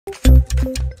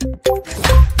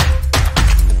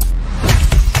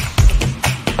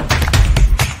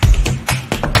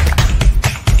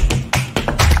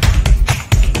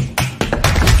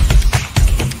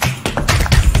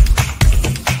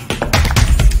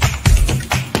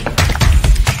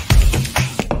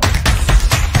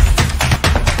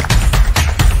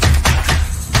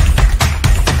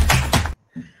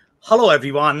Hello,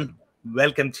 everyone.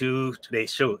 Welcome to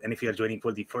today's show. And if you are joining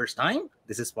for the first time,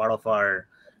 this is part of our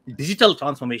digital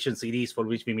transformation series for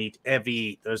which we meet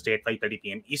every Thursday at 5:30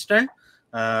 p.m. Eastern.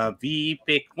 We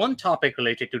pick one topic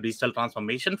related to digital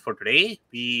transformation for today.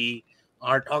 We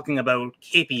are talking about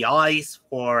KPIs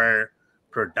for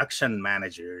production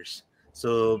managers.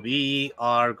 So we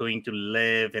are going to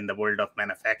live in the world of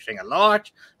manufacturing a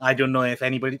lot. I don't know if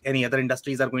any other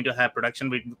industries are going to have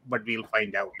production, but we'll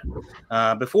find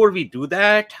out. Before we do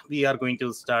that, we are going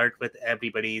to start with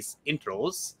everybody's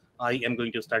intros. I am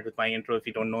going to start with my intro. If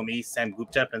you don't know me, Sam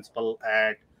Gupta, principal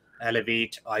at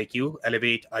Elevate IQ.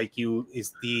 Elevate IQ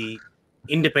is the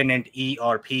independent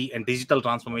ERP and digital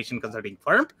transformation consulting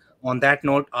firm. On that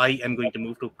note, I am going to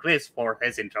move to Chris for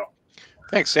his intro.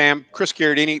 Thanks, Sam. Chris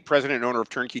Gherardini, president and owner of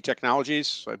Turnkey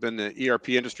Technologies. I've been in the ERP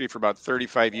industry for about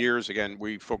 35 years. Again,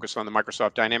 we focus on the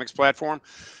Microsoft Dynamics platform.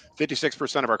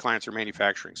 56% of our clients are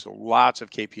manufacturing, so lots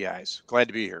of KPIs. Glad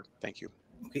to be here. Thank you.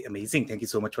 Okay, amazing. Thank you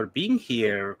so much for being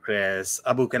here, Chris.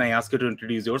 Abu, can I ask you to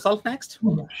introduce yourself next?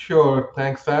 Sure.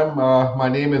 Thanks, Sam. My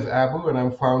name is Abu, and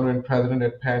I'm founder and president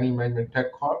at Pani Management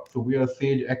Tech Corp. So we are a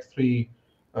Sage X3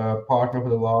 partner for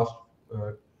the last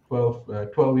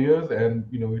 12 years, and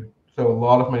we serve a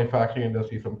lot of manufacturing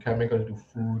industry, from chemical to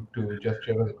food to just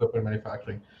general equipment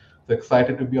manufacturing. So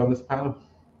excited to be on this panel.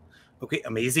 Okay,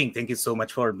 amazing. Thank you so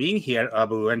much for being here,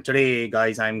 Abu. And today,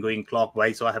 guys, I'm going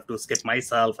clockwise, so I have to skip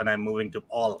myself, and I'm moving to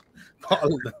Paul.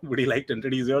 Paul, would you like to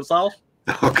introduce yourself?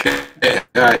 Okay.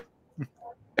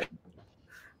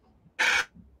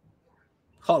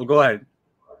 Paul, go ahead.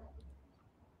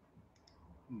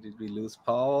 Did we lose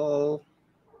Paul?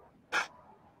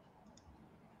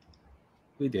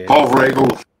 We did. Paul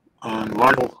Vragel on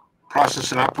vital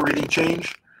process and operating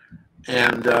change,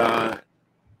 and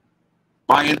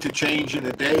buy into change in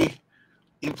a day,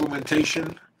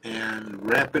 implementation, and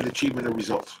rapid achievement of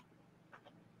results.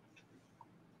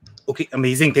 Okay,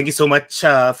 amazing. Thank you so much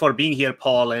for being here,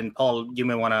 Paul. And Paul, you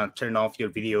may want to turn off your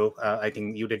video. I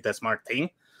think you did the smart thing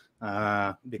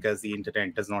because the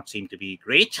internet does not seem to be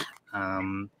great.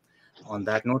 On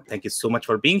that note, thank you so much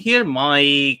for being here.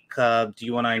 Mike, do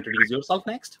you want to introduce yourself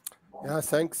next? Yeah,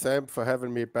 thanks, Sam, for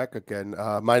having me back again.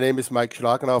 My name is Mike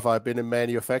Schlagenhaufer. I've been in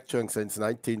manufacturing since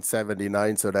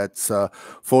 1979, so that's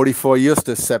 44 years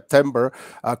this September.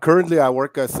 Currently, I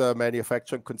work as a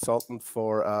manufacturing consultant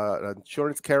for an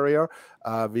insurance carrier.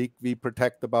 We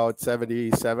protect about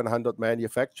 7,700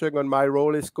 manufacturing, and my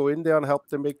role is go in there and help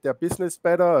them make their business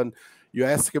better. And you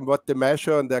ask them what they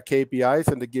measure on their KPIs,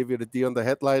 and they give you the deer on the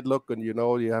headlight look, and you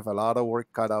have a lot of work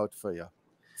cut out for you.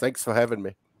 Thanks for having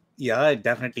me. Yeah, it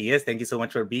definitely is. Thank you so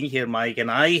much for being here, Mike. And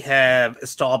I have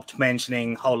stopped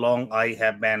mentioning how long I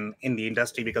have been in the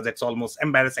industry because it's almost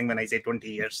embarrassing when I say 20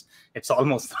 years. It's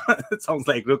almost, it sounds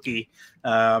like rookie.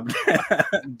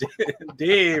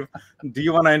 Dave, do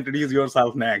you want to introduce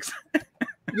yourself next?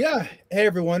 Yeah. Hey,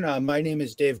 everyone. My name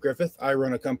is Dave Griffith. I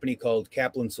run a company called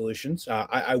Kaplan Solutions.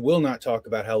 I will not talk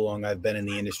about how long I've been in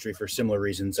the industry for similar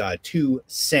reasons to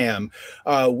Sam.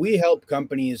 We help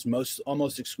companies,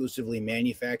 almost exclusively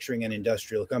manufacturing and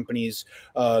industrial companies,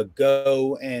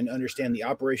 go and understand the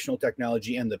operational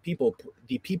technology and the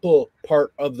people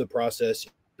part of the process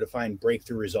to find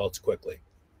breakthrough results quickly.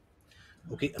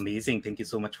 Okay, amazing. Thank you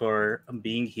so much for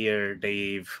being here,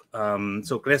 Dave.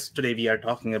 So, Chris, today we are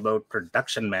talking about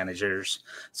production managers.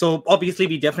 So, obviously,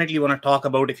 we definitely want to talk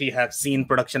about if you have seen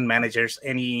production managers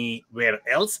anywhere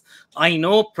else. I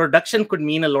know production could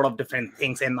mean a lot of different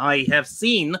things, and I have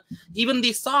seen even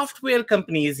the software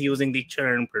companies using the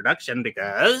term production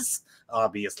because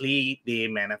obviously they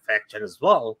manufacture as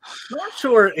well. Not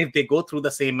sure if they go through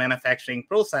the same manufacturing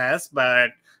process,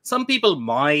 but some people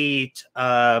might,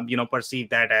 perceive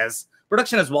that as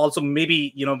production as well. So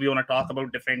maybe, we want to talk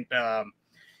about different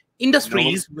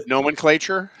industries.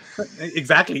 Nomenclature.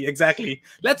 Exactly.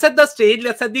 Let's set the stage,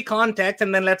 let's set the context,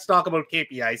 and then let's talk about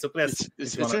KPI. So Chris,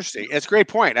 it's interesting. It's a great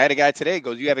point. I had a guy today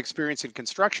goes, "You have experience in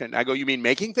construction." I go, "You mean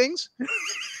making things?"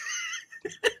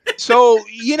 So,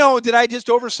 did I just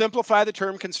oversimplify the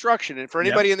term construction? And for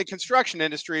anybody in the construction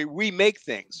industry, we make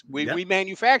things. We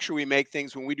manufacture, we make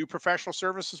things. When we do professional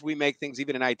services, we make things.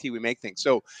 Even in IT, we make things.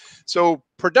 So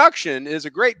production is a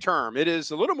great term. It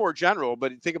is a little more general,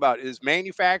 but think about, is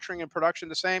manufacturing and production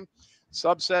the same?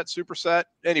 subset, superset.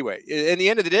 Anyway, in the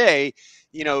end of the day,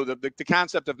 you know, the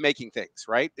concept of making things,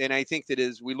 right? And I think that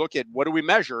is, we look at what do we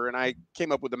measure, and I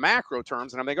came up with the macro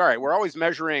terms, and I'm like, all right, we're always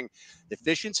measuring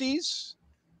efficiencies,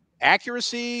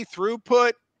 accuracy,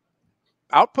 throughput,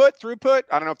 output, throughput.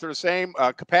 I don't know if they're the same.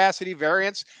 Capacity,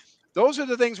 variance. Those are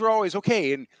the things we're always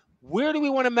okay. And where do we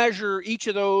want to measure each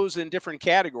of those in different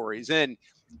categories? And,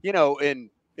 you know, in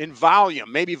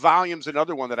volume, maybe volume's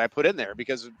another one that I put in there,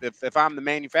 because if I'm the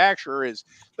manufacturer is,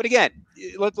 but again,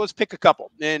 let's pick a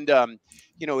couple. And,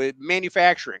 you know,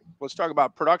 manufacturing, let's talk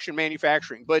about production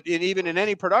manufacturing, but even in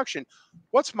any production,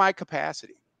 what's my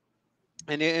capacity?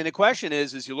 And the question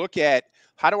is you look at,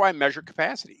 how do I measure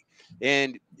capacity?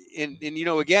 And you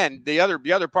know, again, the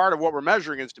other part of what we're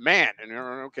measuring is demand. And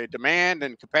okay, demand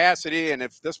and capacity. And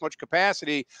if this much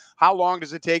capacity, how long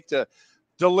does it take to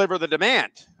deliver the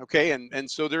demand? Okay, and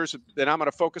so then I'm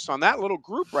going to focus on that little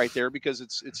group right there, because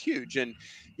it's huge. And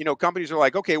you know, companies are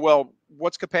like, okay, well,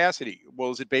 what's capacity?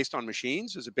 Well, is it based on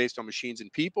machines? Is it based on machines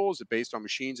and people? Is it based on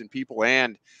machines and people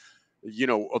and, you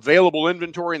know, available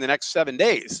inventory in the next 7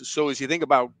 days? So as you think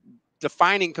about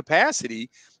defining capacity,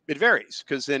 it varies,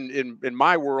 because in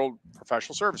my world,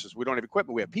 professional services, we don't have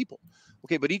equipment, we have people.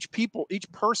 Okay, but each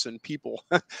person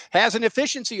has an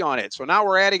efficiency on it. So now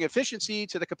we're adding efficiency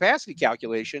to the capacity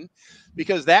calculation,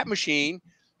 because that machine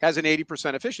has an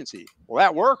 80% efficiency. Well,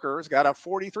 that worker's got a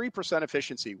 43%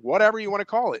 efficiency, whatever you want to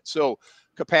call it. So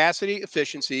capacity,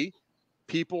 efficiency,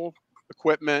 people,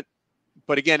 equipment.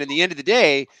 But again, in the end of the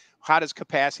day, how does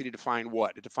capacity define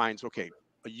what? It defines, okay,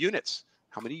 units.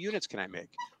 How many units can I make?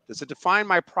 Does it define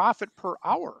my profit per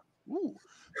hour? Ooh,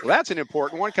 well, that's an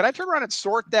important one. Can I turn around and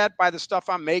sort that by the stuff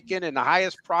I'm making and the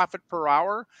highest profit per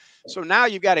hour? So now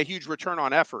you've got a huge return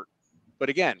on effort. But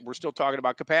again, we're still talking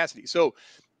about capacity. So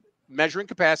measuring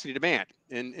capacity demand,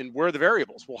 and where are the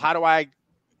variables? Well, how do I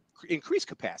increase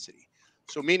capacity?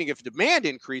 So meaning, if demand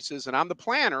increases and I'm the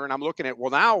planner and I'm looking at,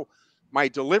 well, now my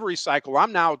delivery cycle,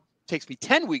 takes me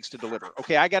 10 weeks to deliver.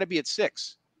 Okay, I got to be at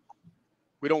 6.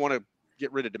 We don't want to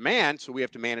get rid of demand, so we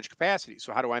have to manage capacity.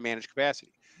 So how do I manage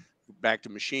capacity? Back to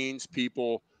machines,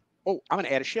 people. Oh, I'm going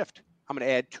to add a shift. I'm going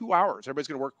to add 2 hours. Everybody's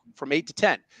going to work from 8 to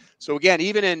 10. So again,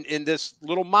 even in this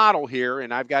little model here,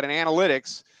 and I've got an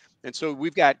analytics, and so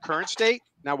we've got current state.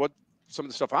 Now, what some of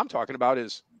the stuff I'm talking about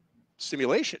is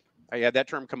simulation. I had that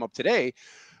term come up today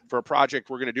for a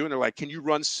project we're going to do, and they're like, can you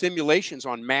run simulations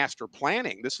on master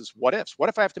planning? This is what ifs. What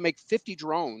if I have to make 50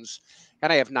 drones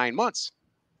and I have 9 months?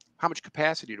 How much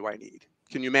capacity do I need?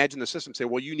 Can you imagine the system say,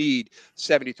 well, you need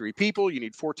 73 people, you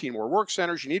need 14 more work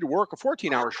centers, you need to work a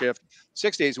 14-hour shift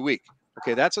 6 days a week.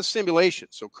 Okay, that's a simulation.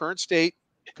 So current state,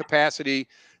 capacity,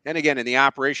 and again, in the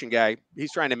operation guy,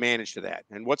 he's trying to manage to that.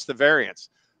 And what's the variance?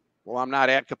 Well, I'm not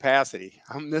at capacity.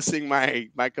 I'm missing my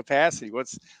capacity.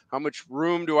 How much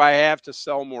room do I have to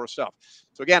sell more stuff?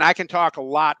 So again, I can talk a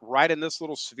lot right in this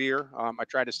little sphere. I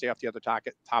try to stay off the other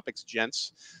topics,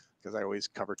 gents, because I always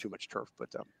cover too much turf, but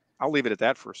I'll leave it at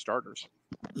that for starters.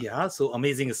 Yeah, so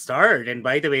amazing start. And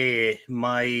by the way,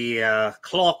 my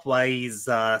clockwise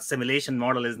simulation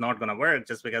model is not going to work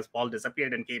just because Paul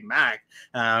disappeared and came back.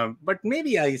 But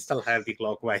maybe I still have the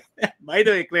clockwise. By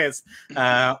the way, Chris,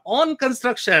 on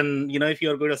construction, you know, if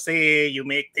you're going to say you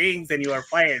make things and you are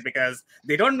fired, because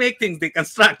they don't make things, they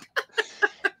construct.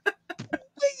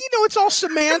 You know, it's all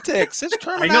semantics. It's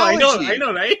terminology. I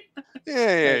know, right?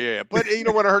 Yeah. But you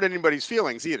don't want to hurt anybody's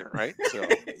feelings either, right? So.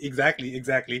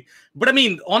 Exactly. But I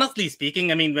mean, honestly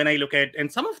speaking, I mean, when I look at,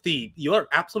 and you're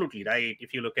absolutely right.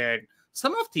 If you look at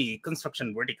some of the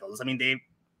construction verticals, I mean, they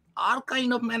are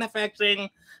kind of manufacturing,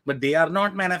 but they are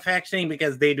not manufacturing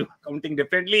because they do accounting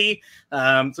differently.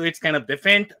 So it's kind of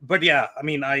different. But yeah, I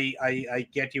mean, I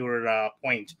get your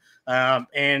point.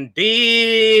 And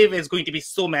Dave is going to be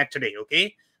so mad today,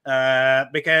 okay?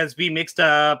 Because we mixed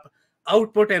up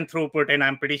output and throughput, and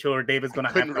I'm pretty sure Dave is going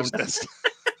to have resist.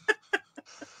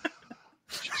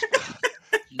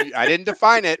 I didn't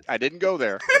define it. I didn't go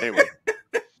there. Anyway.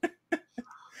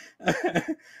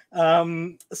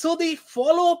 So the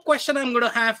follow-up question I'm going to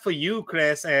have for you,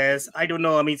 Chris, is, I don't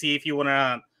know, I mean, see if you want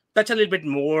to touch a little bit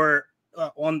more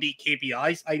on the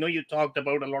KPIs. I know you talked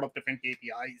about a lot of different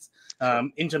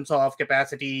KPIs in terms of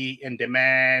capacity and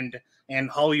demand and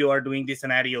how you are doing the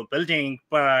scenario building.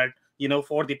 But, you know,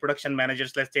 for the production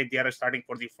managers, let's say they are starting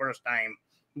for the first time,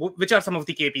 which are some of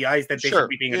the KPIs that they should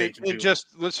be paying attention to?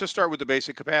 Let's just start with the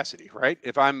basic capacity, right?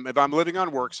 If I'm living on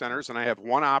work centers and I have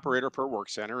one operator per work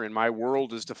center, and my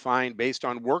world is defined based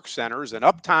on work centers and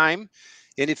uptime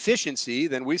and efficiency,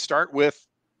 then we start with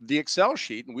the Excel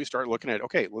sheet and we start looking at,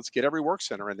 okay, let's get every work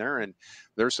center in there. And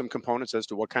there's some components as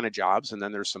to what kind of jobs. And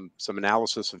then there's some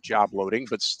analysis of job loading.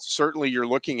 But certainly you're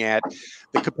looking at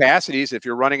the capacities. If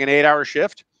you're running an 8-hour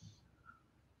shift,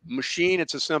 machine,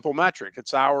 it's a simple metric.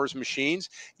 It's hours, machines.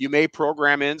 You may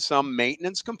program in some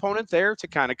maintenance component there to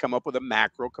kind of come up with a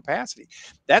macro capacity.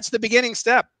 That's the beginning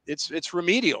step. It's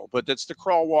remedial, but that's the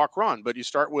crawl, walk, run. But you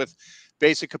start with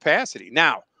basic capacity.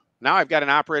 Now I've got an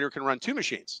operator who can run 2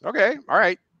 machines. Okay, all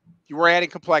right. We're adding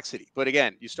complexity. But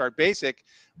again, you start basic.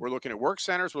 We're looking at work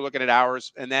centers. We're looking at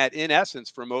hours. And that, in essence,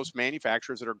 for most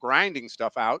manufacturers that are grinding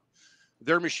stuff out,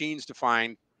 their machines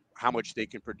define how much they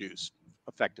can produce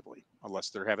effectively, unless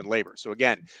they're having labor. So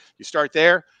again, you start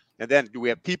there. And then do we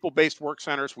have people-based work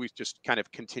centers? We just kind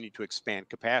of continue to expand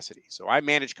capacity. So I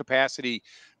manage capacity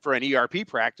for an ERP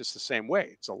practice the same way.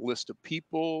 It's a list of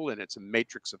people and it's a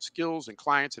matrix of skills and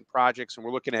clients and projects. And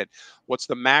we're looking at what's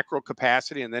the macro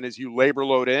capacity. And then as you labor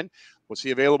load in, what's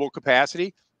the available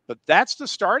capacity? But that's the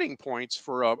starting points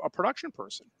for a production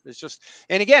person. It's just,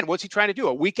 and again, what's he trying to do?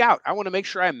 A week out. I want to make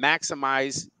sure I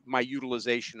maximize my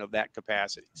utilization of that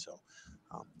capacity. So,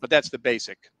 but that's the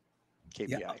basic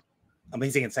KPI. Yeah.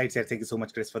 Amazing insights here. Thank you so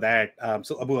much, Chris, for that.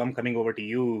 So Abu, I'm coming over to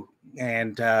you.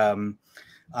 And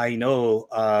I know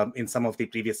in some of the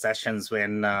previous sessions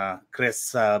when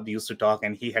Chris used to talk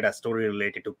and he had a story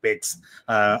related to pigs.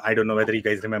 I don't know whether you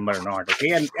guys remember or not.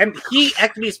 Okay. And he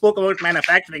actually spoke about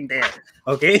manufacturing there.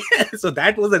 Okay. So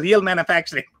that was a real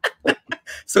manufacturing.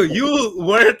 So you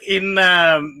work in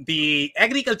the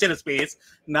agriculture space.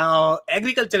 Now,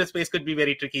 agriculture space could be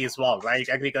very tricky as well, right?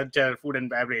 Agriculture, food and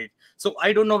beverage. So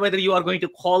I don't know whether you are going to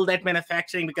call that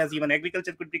manufacturing, because even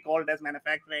agriculture could be called as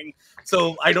manufacturing.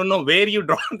 So I don't know where you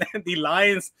draw the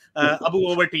lines. Abu,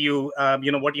 over to you.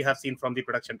 What you have seen from the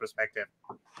production perspective.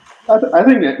 I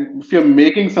think if you're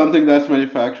making something, that's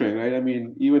manufacturing, right? I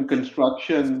mean, even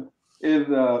construction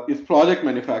is project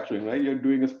manufacturing, right? You're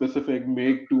doing a specific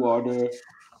make to order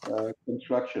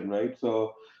construction, right?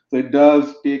 So it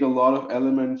does take a lot of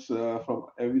elements from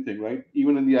everything, right?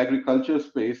 Even in the agriculture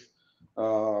space,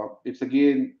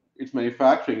 it's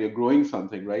manufacturing. You're growing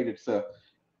something, right? It's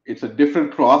a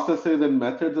different processes and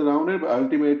methods around it, but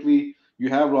ultimately you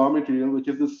have raw material, which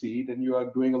is the seed, and you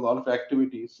are doing a lot of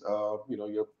activities.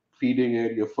 You're feeding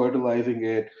it, you're fertilizing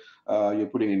it, you're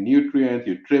putting in nutrients,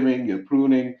 you're trimming, you're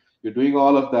pruning, you're doing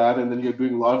all of that, and then you're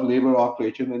doing a lot of labor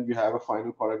operation, and you have a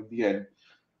final product at the end.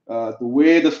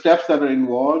 The steps that are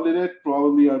involved in it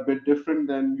probably are a bit different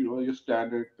than your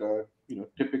standard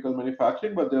typical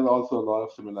manufacturing, but there's also a lot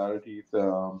of similarities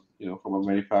from a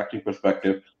manufacturing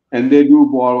perspective, and they do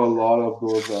borrow a lot of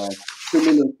those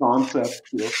similar concepts,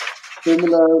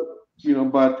 similar,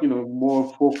 but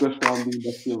more focused on the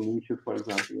industrial niches, for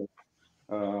example.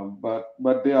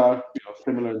 But they are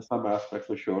similar in some aspects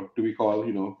for sure. To be called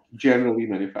generally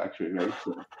manufacturing, right?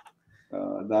 So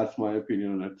that's my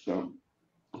opinion on it. So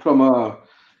from a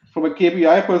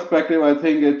KPI perspective, I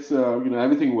think it's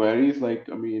everything varies.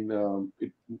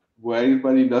 It varies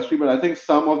by the industry, but I think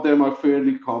some of them are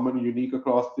fairly common, unique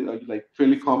across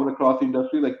fairly common across the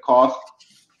industry, like cost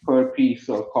per piece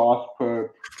or cost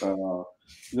per,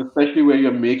 especially where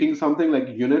you're making something like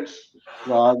units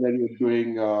rather than you're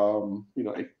doing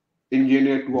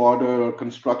engineer to order or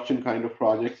construction kind of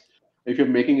projects. If you're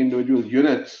making individual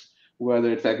units,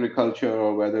 whether it's agriculture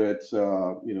or whether it's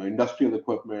industrial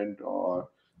equipment or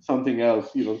something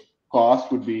else,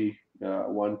 cost would be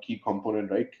one key component,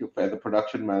 right? As a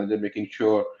production manager, making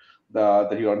sure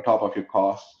that you're on top of your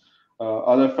costs.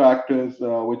 Other factors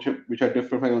which are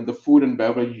different from the food and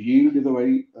beverage yield is a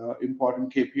very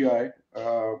important KPI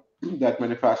that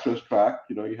manufacturers track.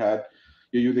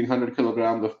 You're using 100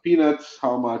 kilograms of peanuts.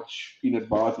 How much peanut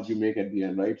bars did you make at the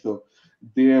end, right? So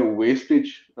their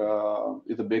wastage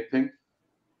is a big thing,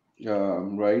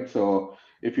 right? So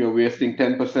if you're wasting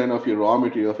 10% of your raw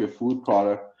material of your food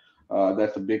product,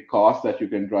 that's a big cost that you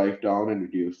can drive down and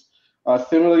reduce.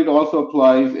 Similarly, it also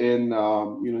applies in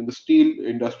the steel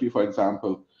industry, for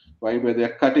example, right, where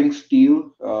they're cutting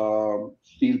steel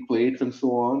plates and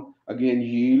so on. Again,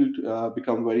 yield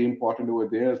becomes very important over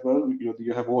there as well.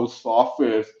 You have whole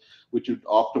softwares which would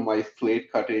optimize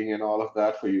plate cutting and all of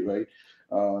that for you, right?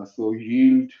 So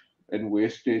yield and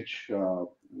wastage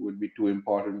would be two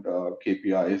important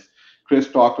KPIs. Chris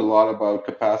talked a lot about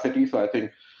capacity, so I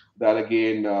think that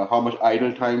again, how much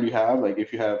idle time do you have? Like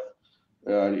if you have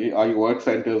are your work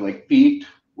centers like peaked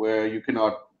where you do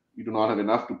not have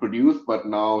enough to produce, but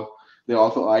now they're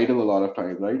also idle a lot of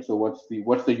times, right? So what's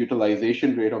the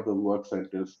utilization rate of the work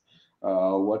centers?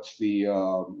 What's the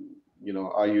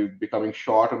Are you becoming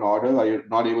short on orders? Are you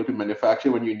not able to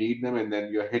manufacture when you need them, and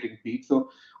then you're hitting peak? So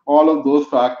all of those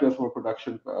factors from a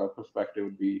production perspective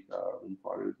would be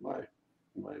important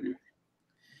in my view.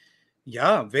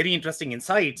 Yeah, very interesting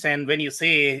insights. And when you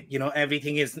say,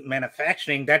 everything is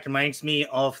manufacturing, that reminds me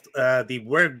of the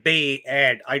Workday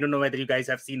ad. I don't know whether you guys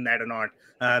have seen that or not.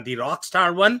 The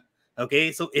Rockstar one.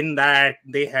 Okay, so in that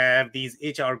they have these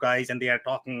HR guys and they are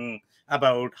talking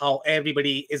about how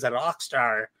everybody is a rock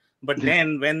star. But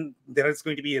then when there is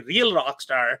going to be a real rock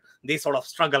star, they sort of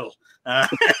struggle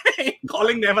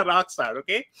calling them a rock star.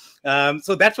 Okay.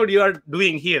 So that's what you are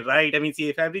doing here, right? I mean, see,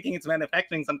 if everything is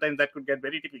manufacturing, sometimes that could get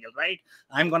very difficult, right?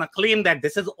 I'm going to claim that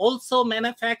this is also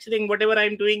manufacturing, whatever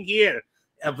I'm doing here.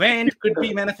 Event could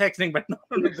be manufacturing, but no,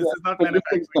 this is not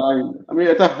manufacturing. I mean,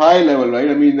 at a high level, right?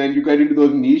 I mean, then you get into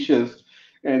those niches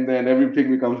and then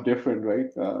everything becomes different, right?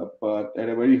 But at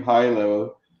a very high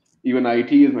level, even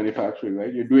IT is manufacturing,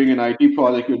 right? You're doing an IT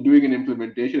project, you're doing an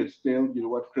implementation. It's still,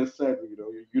 what Chris said, you're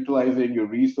utilizing your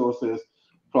resources,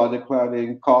 project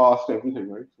planning, cost, everything,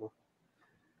 right? So.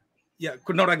 Yeah,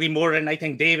 could not agree more. And I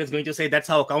think Dave is going to say that's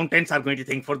how accountants are going to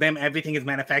think. For them, everything is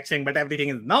manufacturing, but everything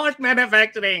is not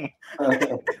manufacturing.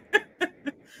 Good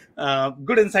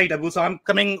insight, Abu. So I'm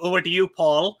coming over to you,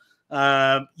 Paul.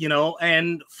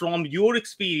 And from your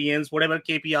experience, whatever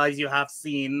KPIs you have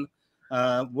seen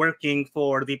working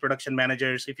for the production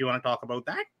managers, if you want to talk about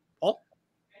that, Paul.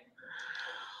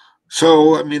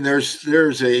 So, I mean, there's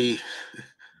a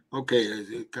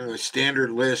kind of a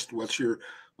standard list. What's your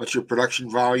production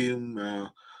volume?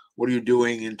 What are you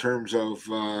doing in terms of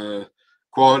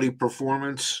quality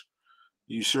performance?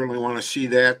 You certainly want to see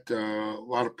that. A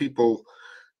lot of people,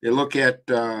 they look at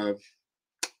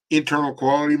internal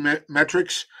quality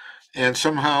metrics, and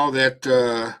somehow that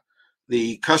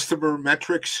the customer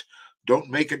metrics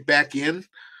don't make it back in.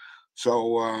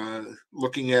 So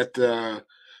looking at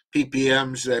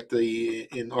PPMs that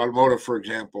in automotive, for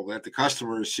example, that the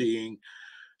customer is seeing,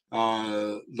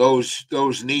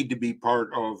 those need to be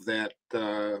part of that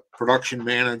production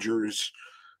manager's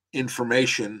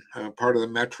information, part of the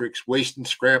metrics. Waste and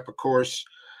scrap, of course,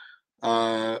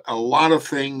 a lot of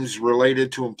things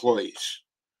related to employees,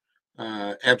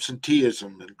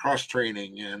 absenteeism and cross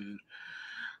training and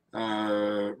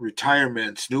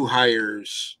retirements, new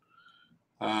hires,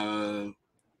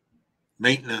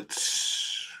 maintenance,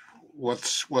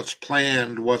 what's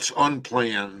planned, what's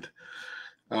unplanned,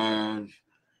 and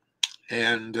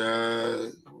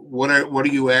what are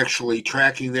you actually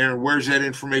tracking there, and where's that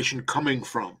information coming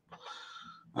from?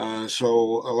 So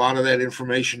a lot of that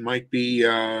information might be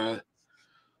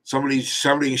somebody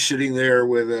sitting there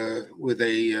with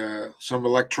some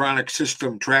electronic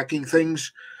system tracking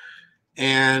things,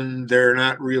 and they're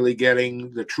not really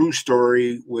getting the true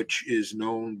story, which is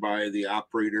known by the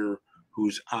operator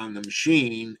who's on the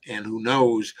machine and who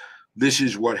knows this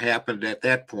is what happened at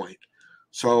that point.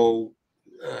 So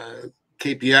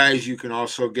KPIs, you can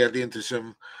also get into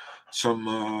some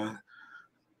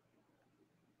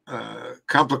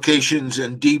complications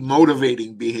and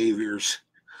demotivating behaviors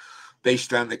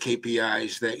based on the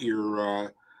KPIs that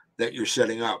you're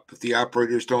setting up. If the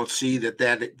operators don't see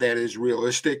that is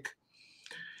realistic,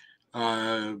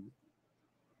 then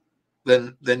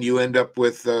you end up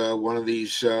with one of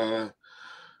these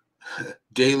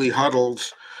daily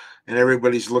huddles, and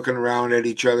everybody's looking around at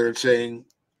each other and saying,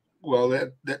 "Well,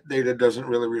 that data doesn't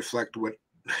really reflect what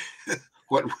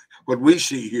what we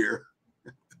see here."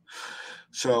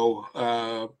 So,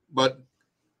 but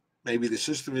maybe the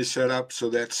system is set up so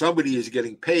that somebody is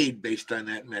getting paid based on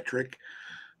that metric,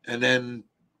 and then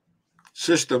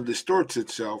system distorts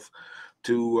itself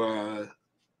to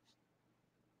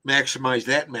maximize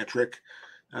that metric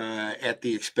at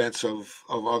the expense of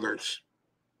others.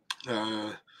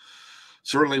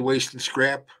 Certainly waste and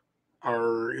scrap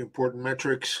are important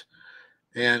metrics,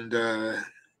 and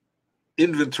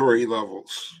inventory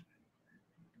levels,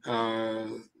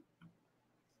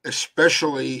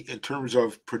 especially in terms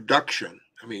of production.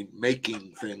 I mean,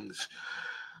 making things,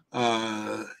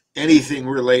 anything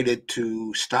related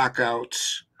to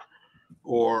stockouts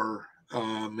or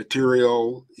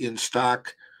material in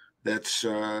stock that's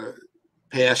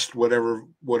past whatever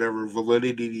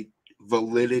validity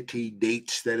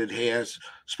dates that it has,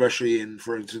 especially in,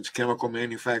 for instance, chemical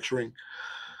manufacturing.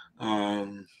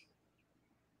 So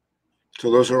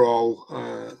those are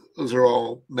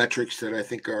all metrics that I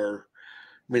think are.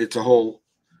 I mean, it's a whole,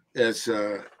 as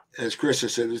Chris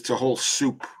has said, it's a whole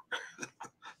soup.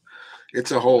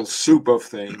 It's a whole soup of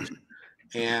things,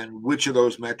 and which of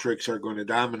those metrics are going to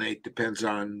dominate depends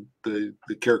on the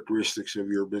characteristics of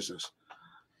your business.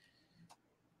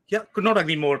 Yeah, could not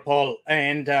agree more, Paul.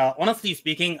 And honestly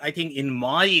speaking, I think in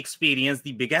my experience,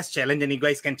 the biggest challenge, and you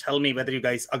guys can tell me whether you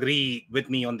guys agree with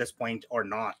me on this point or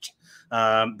not.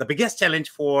 The biggest challenge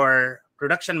for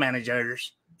production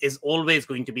managers is always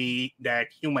going to be that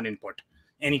human input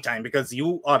anytime, because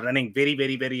you are running very,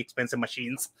 very, very expensive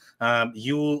machines.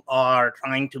 You are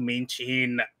trying to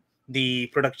maintain the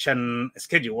production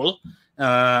schedule.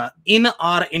 In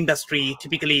our industry,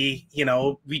 typically,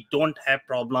 we don't have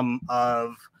problem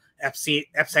of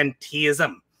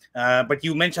absenteeism. But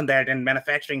you mentioned that in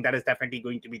manufacturing, that is definitely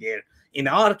going to be there. In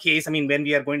our case, I mean, when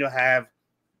we are going to have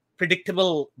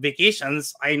predictable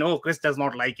vacations, I know Chris does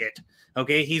not like it.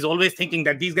 Okay, he's always thinking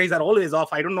that these guys are always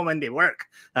off. I don't know when they work.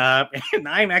 And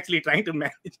I'm actually trying to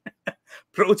manage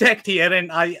project here,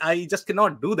 and I just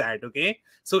cannot do that. Okay,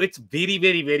 so it's very,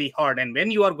 very, very hard. And when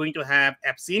you are going to have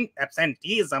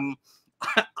absenteeism,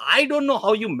 I don't know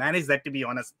how you manage that, to be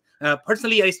honest.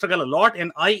 Personally, I struggle a lot,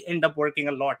 and I end up working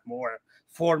a lot more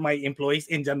for my employees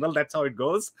in general. That's how it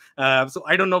goes. So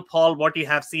I don't know, Paul, what you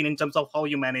have seen in terms of how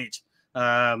you manage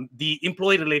the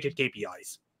employee-related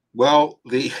KPIs. Well,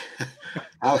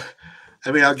 I'll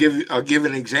give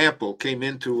an example. Came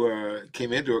into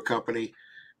a company,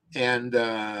 and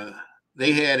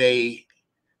they had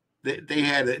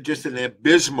just an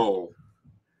abysmal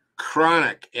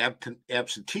chronic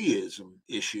absenteeism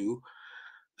issue.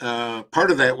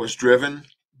 Part of that was driven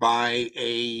by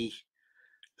a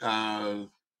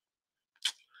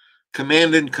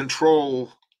command and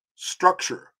control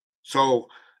structure. So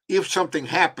if something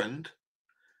happened,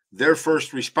 their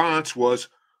first response was,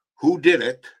 who did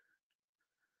it?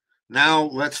 Now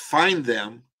let's find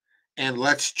them and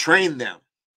let's train them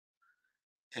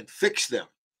and fix them.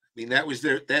 I mean,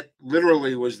 that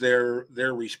literally was their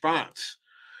response.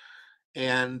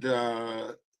 And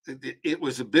it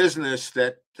was a business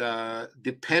that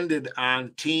depended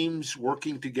on teams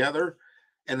working together,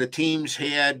 and the teams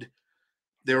had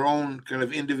their own kind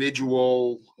of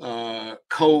individual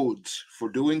codes for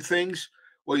doing things.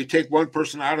 Well, you take one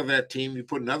person out of that team, you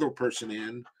put another person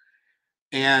in,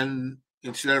 and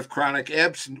instead of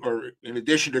in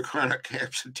addition to chronic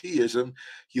absenteeism,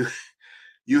 you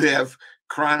have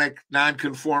chronic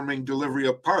non-conforming delivery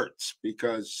of parts,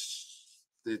 because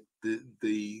the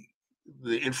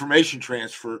information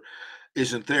transfer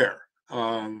isn't there.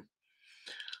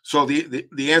 So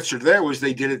the answer to that was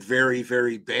they did it very,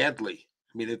 very badly.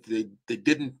 I mean, they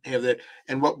didn't have that.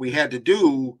 And what we had to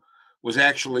do was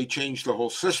actually change the whole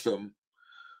system,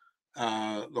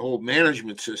 the whole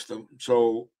management system.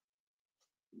 So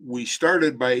we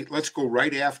started by, let's go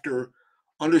right after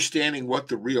understanding what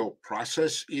the real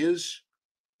process is,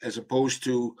 as opposed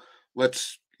to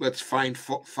let's find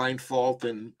fault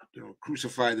and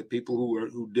crucify the people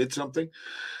who did something.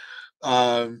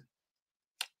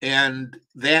 And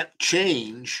that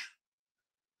change,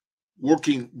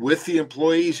 working with the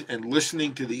employees and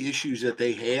listening to the issues that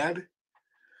they had,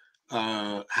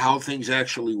 how things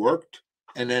actually worked,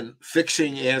 and then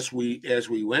fixing as we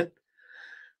went,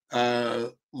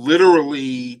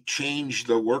 literally changed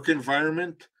the work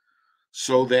environment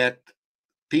so that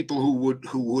people who would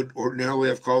ordinarily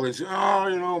have called and say,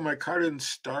 "Oh, my car didn't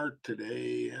start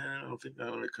today. I don't think I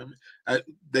want to come in."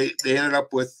 They ended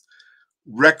up with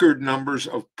record numbers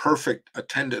of perfect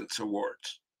attendance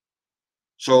awards.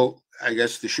 So I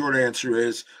guess the short answer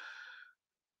is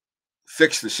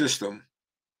fix the system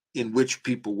in which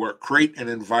people work, create an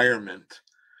environment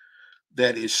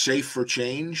that is safe for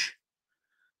change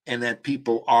and that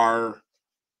people are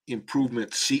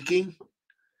improvement seeking.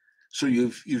 So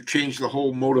you've changed the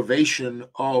whole motivation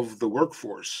of the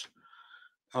workforce.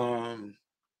 I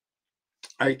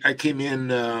came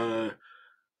in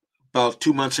about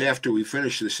 2 months after we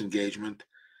finished this engagement,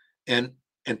 and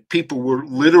people were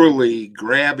literally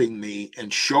grabbing me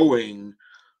and showing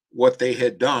what they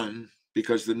had done,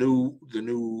 because the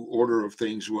new order of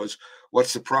things was,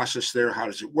 what's the process there? How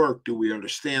does it work? Do we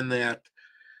understand that?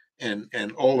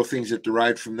 And all the things that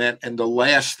derived from that. And the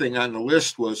last thing on the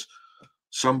list was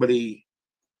somebody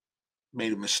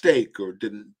made a mistake or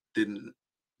didn't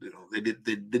they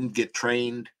didn't get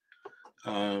trained.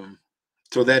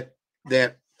 So that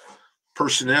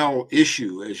personnel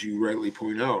issue, as you rightly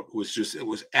point out, it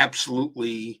was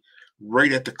absolutely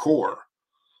right at the core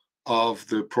of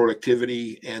the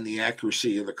productivity and the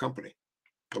accuracy of the company,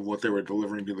 of what they were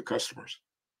delivering to the customers.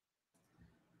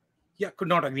 Yeah, could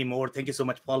not agree more. Thank you so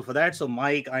much, Paul, for that. So,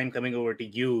 Mike, I'm coming over to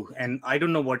you. And I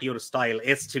don't know what your style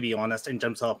is, to be honest, in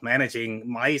terms of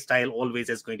managing. My style always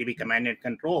is going to be command and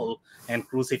control and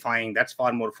crucifying. That's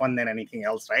far more fun than anything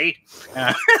else, right?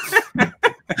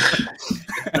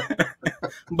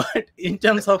 But in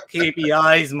terms of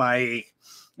KPIs, Mike,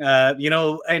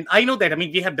 And I know that, I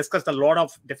mean, we have discussed a lot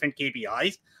of different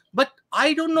KPIs, but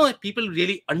I don't know if people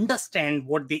really understand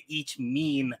what they each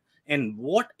mean and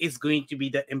what is going to be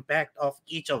the impact of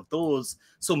each of those.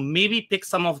 So maybe pick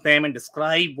some of them and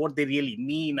describe what they really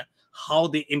mean, how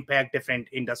they impact different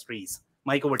industries.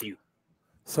 Mike, over to you.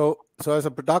 So as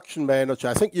a production manager,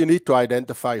 I think you need to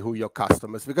identify who your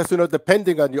customers, because,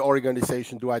 depending on your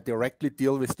organization, do I directly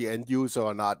deal with the end user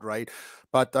or not, right?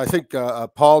 But I think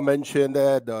Paul mentioned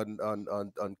that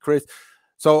on Chris.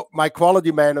 So my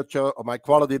quality manager or my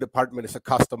quality department is a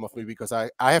customer of me, because I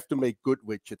have to make good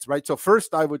widgets, right? So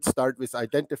first I would start with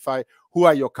identify who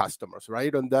are your customers,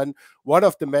 right? And then one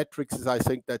of the metrics is, I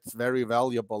think that's very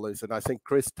valuable is, and I think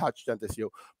Chris touched on this,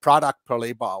 product per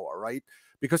labor hour, right?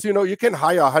 Because, you can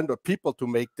hire 100 people to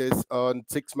make this, and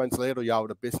 6 months later, you're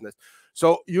out of business.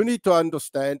 So you need to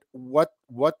understand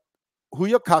who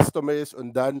your customer is,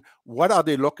 and then what are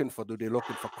they looking for? Do they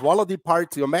looking for quality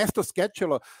parts? Your master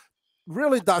scheduler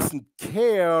really doesn't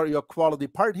care your quality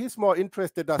part. He's more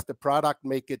interested, does the product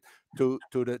make it to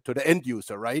the end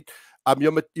user, right?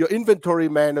 Your inventory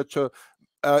manager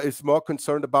is more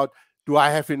concerned about, do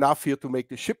I have enough here to make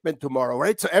the shipment tomorrow,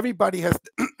 right? So everybody has,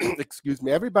 excuse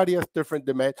me, everybody has different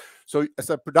demands. So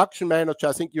as a production manager,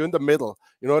 I think you're in the middle.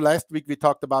 Last week we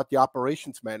talked about the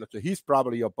operations manager. He's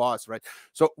probably your boss, right?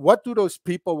 So what do those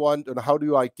people want, and how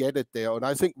do I get it there? And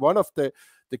I think one of the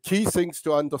key things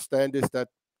to understand is that,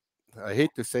 I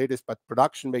hate to say this, but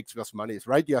production makes us money,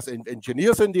 right? Yes,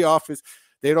 engineers in the office,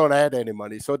 they don't add any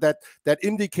money. So that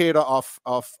indicator of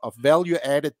value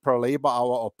added per labor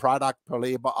hour or product per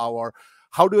labor hour,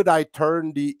 how did I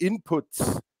turn the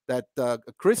inputs that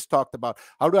Chris talked about?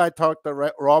 How do I talk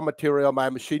the raw material, my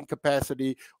machine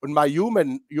capacity, and my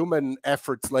human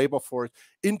efforts, labor force,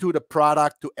 into the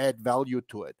product to add value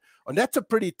to it? And that's a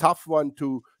pretty tough one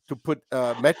to put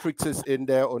metrics in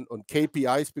there on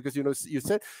KPIs, because you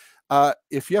said,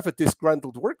 if you have a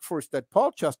disgruntled workforce that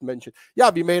Paul just mentioned, yeah,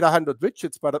 we made 100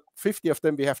 widgets, but 50 of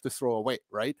them we have to throw away,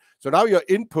 right? So now your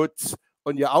inputs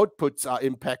and your outputs are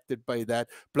impacted by that.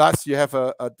 Plus, you have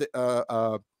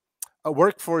a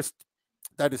workforce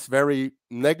that is very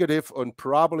negative and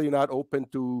probably not open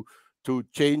to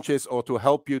changes or to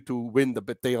help you to win the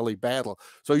daily battle.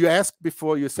 So you asked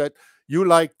before, you said you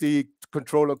like the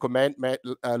control and command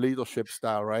leadership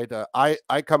style, right?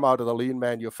 I come out of the lean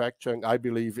manufacturing. I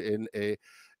believe in a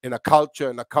culture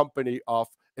and a company of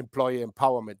employee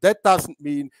empowerment. That doesn't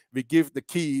mean we give the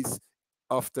keys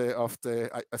of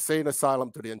the insane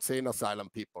asylum to the insane asylum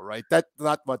people, right? That's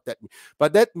not what that means.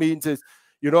 But that means is,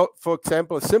 for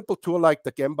example, a simple tool like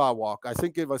the Gemba walk. I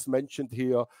think it was mentioned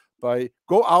here by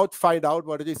go out, find out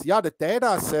what it is. Yeah, the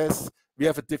data says we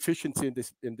have a deficiency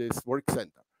in this work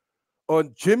center.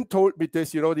 And Jim told me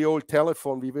this, the old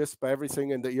telephone, we whisper everything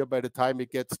in the ear. By the time it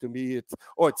gets to me, it's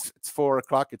 4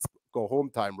 o'clock, it's go home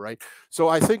time, right? So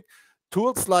I think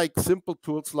simple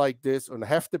tools like this, and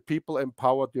have the people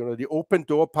empowered, the open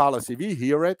door policy, we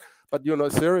hear it, but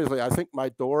seriously, I think my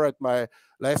door at my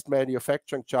last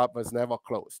manufacturing job was never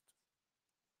closed.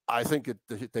 I think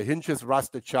the hinges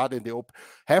rusted shut in the open.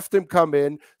 Have them come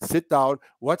in, sit down.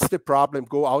 What's the problem?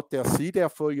 Go out there, see there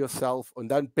for yourself.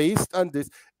 And then based on this,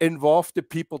 involve the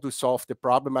people to solve the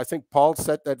problem. I think Paul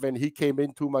said that when he came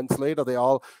in 2 months later, they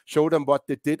all showed him what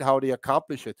they did, how they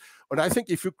accomplished it. And I think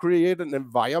if you create an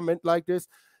environment like this,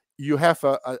 you have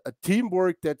a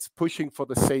teamwork that's pushing for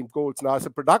the same goals. Now, as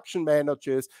a production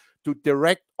manager, is to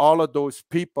direct all of those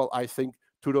people, I think,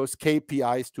 to those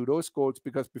KPIs, to those goals,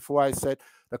 because before I said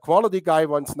the quality guy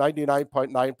wants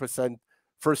 99.9%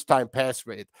 first-time pass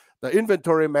rate. The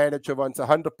inventory manager wants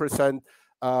 100%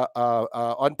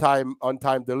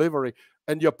 on-time delivery,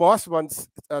 and your boss wants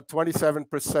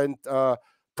 27%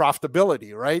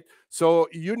 profitability, right? So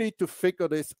you need to figure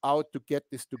this out to get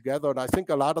this together. And I think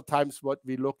a lot of times what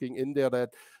we're looking in there, that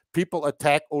people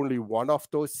attack only one of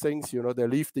those things. They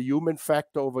leave the human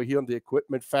factor over here and the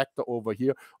equipment factor over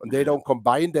here, and they don't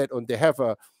combine that, and they have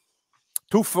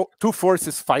two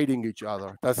forces fighting each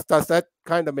other. Does that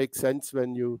kind of make sense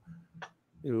when you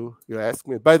ask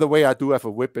me? By the way, I do have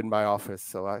a whip in my office,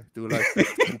 so I do like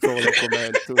control and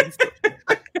command too.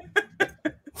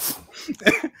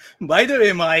 By the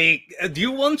way, Mike, do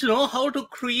you want to know how to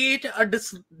create a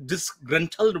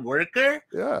disgruntled worker?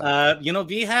 Yeah.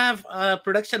 We have a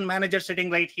production manager sitting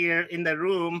right here in the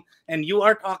room, and you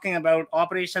are talking about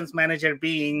operations manager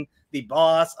being the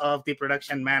boss of the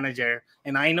production manager.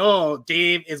 And I know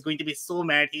Dave is going to be so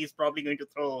mad. He's probably going to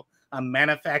throw a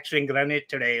manufacturing grenade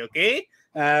today, okay?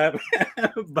 But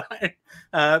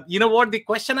you know what? The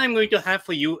question I'm going to have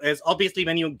for you is, obviously,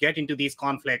 when you get into these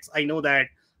conflicts, I know that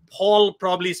Paul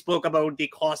probably spoke about the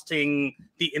costing,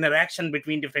 the interaction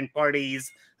between different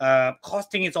parties.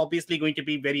 Costing is obviously going to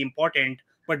be very important.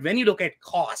 But when you look at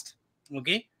cost,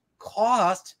 okay,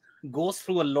 cost goes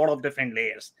through a lot of different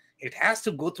layers. It has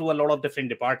to go through a lot of different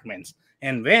departments.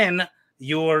 And when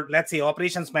your, let's say,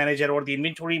 operations manager or the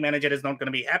inventory manager is not going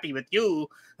to be happy with you,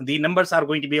 the numbers are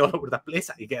going to be all over the place,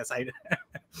 I guess.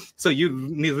 So you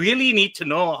really need to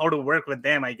know how to work with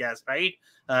them, I guess, right?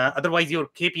 Otherwise, your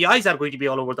KPIs are going to be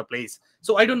all over the place.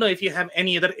 So I don't know if you have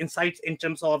any other insights in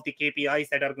terms of the KPIs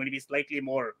that are going to be slightly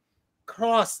more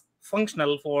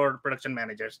cross-functional for production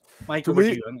managers. Mike, over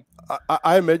to you.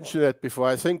 I mentioned it before.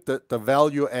 I think that the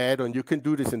value add, and you can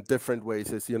do this in different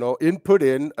ways, is, input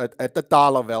in at the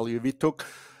dollar value. We took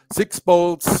 6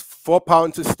 bolts, 4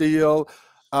 pounds of steel,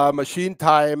 machine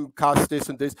time cost this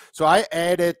and this. So I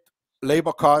added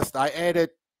labor cost. I added,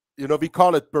 we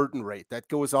call it burden rate. That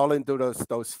goes all into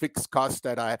those fixed costs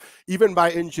that even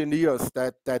my engineers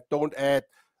that don't add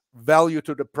value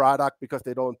to the product because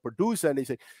they don't produce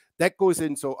anything, that goes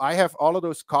in. So I have all of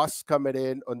those costs coming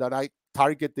in, and then I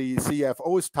target the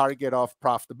CFO's target of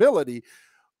profitability.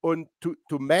 And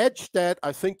to match that,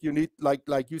 I think you need,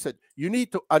 like you said, you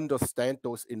need to understand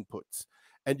those inputs.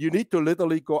 And you need to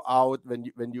literally go out when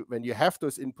you have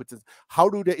those inputs. How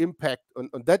do they impact? And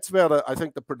that's where I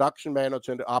think the production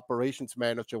manager and the operations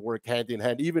manager work hand in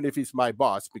hand, even if he's my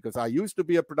boss, because I used to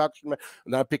be a production man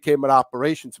and I became an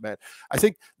operations man. I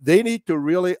think they need to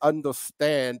really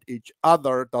understand each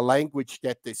other, the language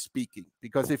that they're speaking.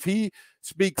 Because if he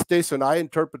speaks this and I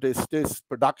interpret this,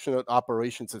 production and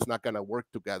operations is not going to work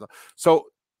together. So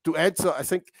to answer, I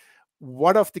think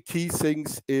one of the key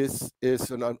things is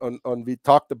and we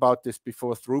talked about this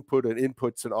before, throughput and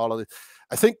inputs and all of this.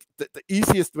 I think the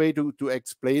easiest way to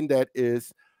explain that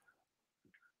is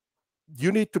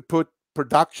you need to put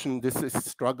production, this is a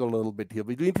struggle a little bit here,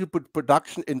 we need to put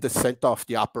production in the center of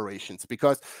the operations,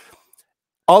 because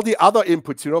all the other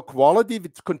inputs, quality,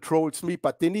 which controls me,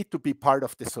 but they need to be part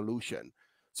of the solution.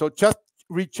 So just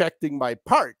rejecting my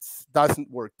parts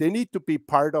doesn't work. They need to be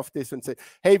part of this and say,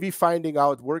 hey, we're finding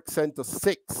out work center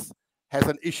 6 has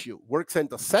an issue. Work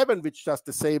center 7, which does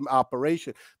the same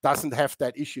operation, doesn't have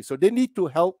that issue. So they need to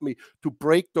help me to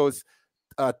break those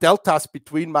deltas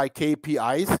between my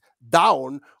KPIs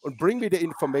down and bring me the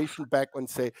information back and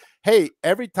say, hey,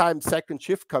 every time second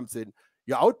shift comes in,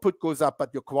 your output goes up,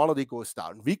 but your quality goes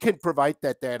down. We can provide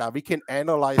that data. We can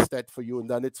analyze that for you. And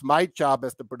then it's my job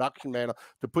as the production manager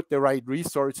to put the right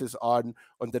resources on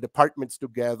the departments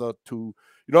together to,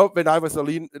 when I was a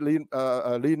lean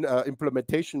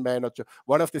implementation manager,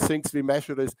 one of the things we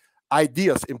measured is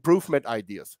ideas, improvement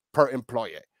ideas per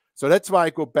employee. So that's why I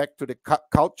go back to the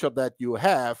culture that you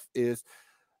have is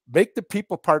make the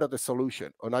people part of the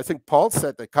solution. And I think Paul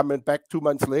said that coming back 2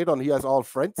 months later and he has all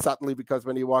friends suddenly, because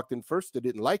when he walked in first, they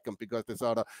didn't like him because they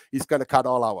thought he's going to cut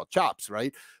all our jobs,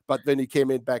 right? But when he came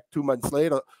in back 2 months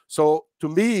later. So to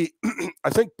me, I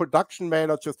think production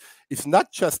managers is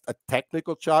not just a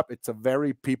technical job. It's a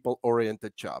very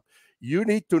people-oriented job. You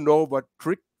need to know what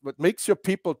makes your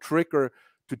people trigger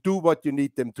to do what you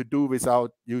need them to do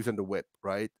without using the whip,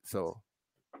 right? So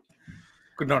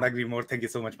could not agree more. Thank you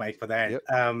so much, Mike, for that. Yep.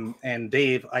 And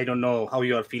Dave, I don't know how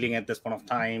you are feeling at this point of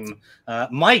time.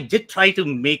 Mike did try to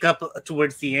make up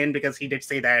towards the end because he did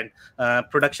say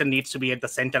that production needs to be at the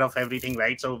center of everything,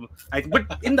 right? So,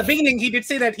 but in the beginning, he did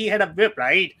say that he had a whip,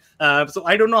 right? So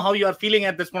I don't know how you are feeling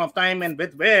at this point of time, and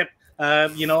with whip,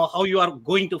 how you are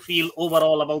going to feel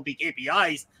overall about the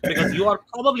KPIs, because you are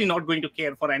probably not going to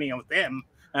care for any of them.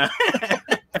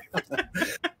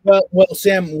 Well,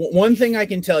 Sam, one thing I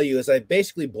can tell you is I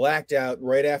basically blacked out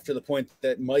right after the point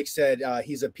that Mike said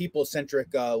he's a people-centric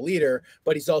leader,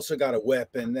 but he's also got a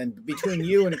whip. And then between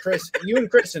you and Chris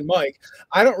and Mike,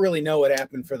 I don't really know what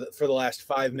happened for the last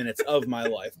 5 minutes of my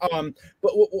life.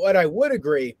 But what I would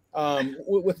agree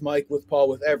with Mike, with Paul,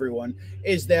 with everyone,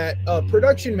 is that a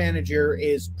production manager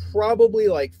is probably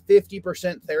like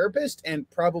 50% therapist and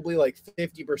probably like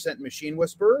 50% machine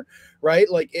whisperer, right?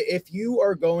 Like if you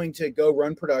are going to go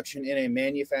run production in a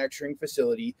manufacturing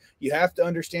facility, you have to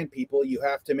understand people. You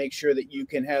have to make sure that you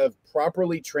can have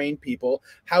properly trained people,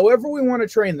 however we want to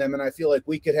train them. And I feel like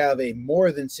we could have a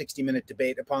more than 60-minute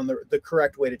debate upon the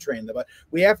correct way to train them. But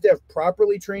we have to have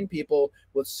properly trained people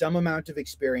with some amount of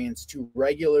experience to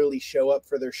regularly show up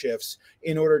for their shifts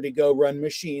in order to go run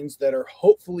machines that are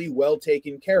hopefully well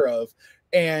taken care of,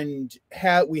 and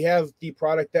we have the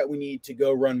product that we need to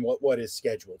go run what is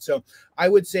scheduled. So I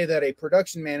would say that a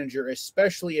production manager,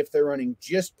 especially if they're running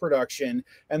just production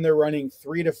and they're running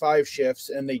 3 to 5 shifts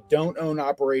and they don't own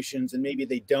operations and maybe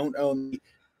they don't own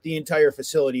the entire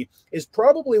facility is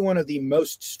probably one of the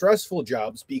most stressful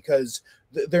jobs, because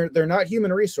they're not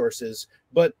human resources,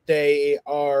 but they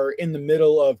are in the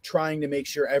middle of trying to make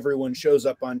sure everyone shows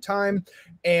up on time.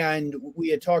 And we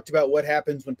had talked about what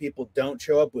happens when people don't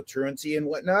show up with truancy and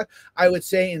whatnot. I would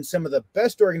say in some of the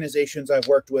best organizations I've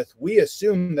worked with, we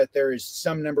assume that there is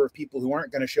some number of people who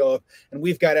aren't going to show up, and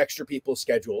we've got extra people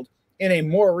scheduled. In a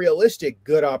more realistic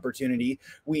good opportunity,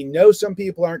 we know some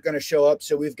people aren't going to show up,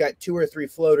 so we've got 2 or 3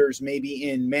 floaters,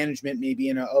 maybe in management, maybe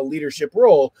in a leadership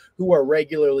role, who are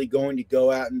regularly going to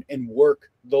go out and work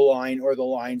the line or the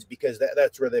lines, because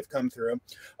that's where they've come through.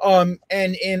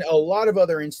 And in a lot of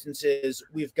other instances,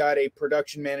 we've got a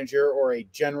production manager or a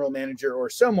general manager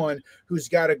or someone who's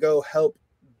got to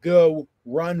go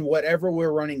run whatever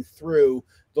we're running through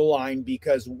the line,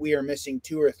 because we are missing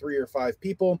 2 or 3 or 5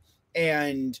 people,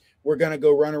 and we're going to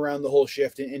go run around the whole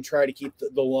shift and try to keep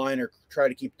the line, or try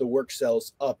to keep the work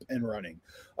cells up and running.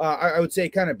 I would say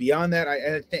kind of beyond that,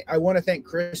 I want to thank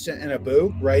Chris and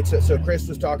Abu, right? So Chris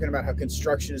was talking about how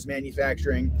construction is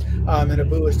manufacturing, and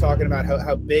Abu was talking about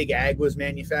how big ag was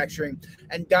manufacturing.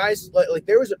 And guys, like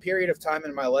there was a period of time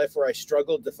in my life where I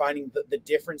struggled defining the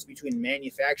difference between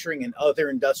manufacturing and other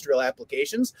industrial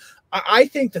applications. I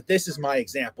think that this is my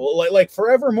example. Like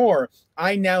forevermore,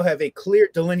 I now have a clear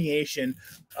delineation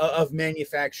of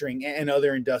manufacturing and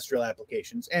other industrial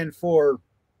applications. And for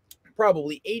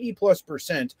probably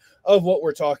 80+% of what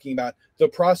we're talking about, the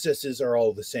processes are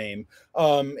all the same.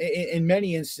 In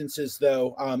many instances,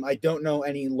 though, I don't know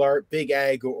any big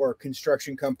ag or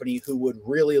construction company who would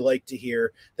really like to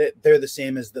hear that they're the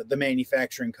same as the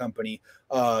manufacturing company,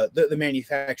 the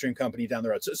manufacturing company down the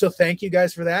road. So thank you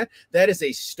guys for that. That is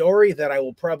a story that I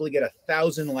will probably get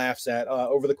 1,000 laughs at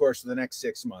over the course of the next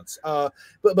 6 months.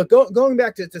 But going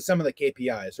back to some of the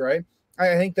KPIs, right?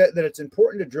 I think that it's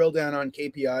important to drill down on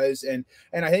KPIs, and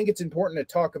I think it's important to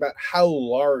talk about how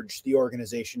large the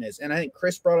organization is. And I think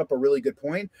Chris brought up a really good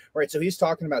point, right? So he's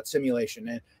talking about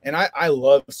simulation, and I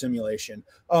love simulation.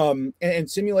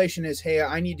 And simulation is, hey,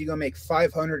 I need to go make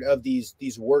 500 of these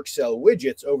work cell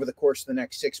widgets over the course of the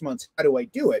next 6 months. How do I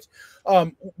do it?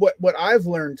 What I've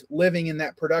learned living in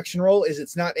that production role is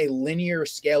it's not a linear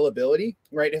scalability,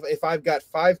 right? If I've got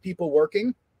 5 people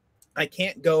working, I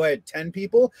can't go at 10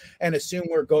 people and assume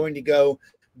we're going to go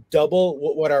double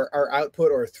what our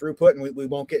output or throughput, and we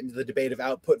won't get into the debate of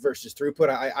output versus throughput.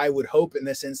 I would hope in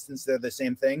this instance they're the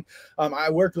same thing. I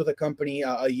worked with a company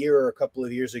a year or a couple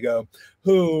of years ago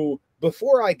who,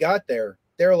 before I got there,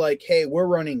 they're like, hey, we're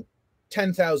running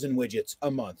 10,000 widgets a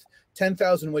month.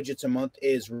 10,000 widgets a month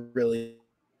is really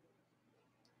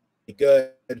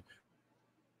good.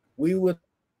 We would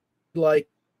like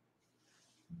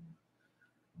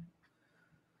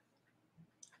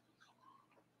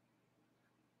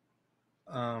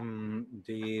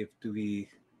Dave,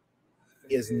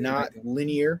 is not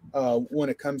linear when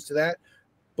it comes to that,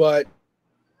 but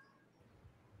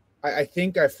I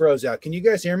think I froze out. Can you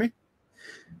guys hear me?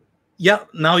 Yeah,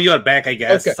 now you are back, I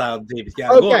guess. Okay. David.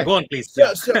 Yeah, okay. Go on, please.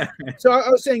 So I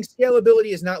was saying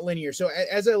scalability is not linear. So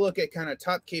as I look at kind of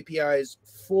top KPIs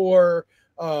for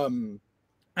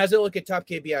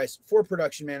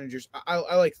production managers,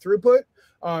 I like throughput.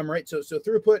 Right. So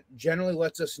throughput generally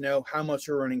lets us know how much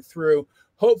we're running through.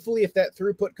 Hopefully, if that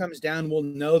throughput comes down, we'll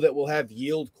know that we'll have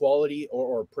yield quality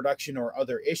or production or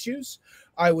other issues.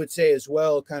 I would say as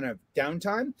well, kind of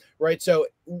downtime, right? So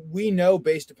we know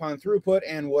based upon throughput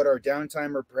and what our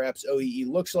downtime or perhaps OEE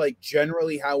looks like,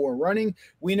 generally how we're running.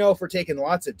 We know if we're taking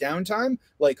lots of downtime,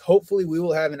 like hopefully we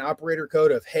will have an operator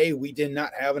code of, hey, we did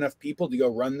not have enough people to go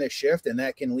run this shift, and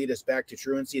that can lead us back to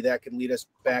truancy. That can lead us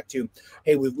back to,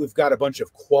 hey, we've got a bunch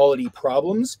of quality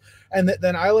problems. And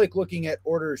then I like looking at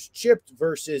orders shipped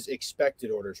versus expected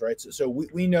orders, right? So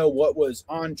we know what was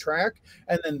on track,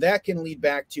 and then that can lead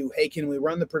back to, hey, can we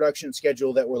run the production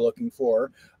schedule that we're looking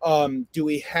for? Do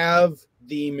we have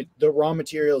the raw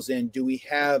materials in? Do we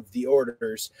have the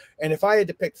orders? And if I had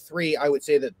to pick 3, I would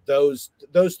say that those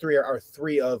 3 are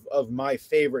 3 of my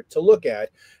favorite to look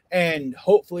at. And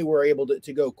hopefully we're able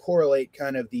to go correlate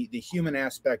kind of the human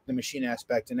aspect, the machine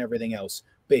aspect, and everything else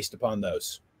based upon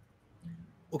those.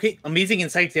 Okay, amazing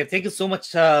insights there. Thank you so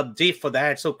much, Dave, for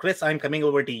that. So, Chris, I'm coming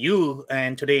over to you.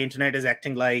 And today, internet is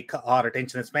acting like our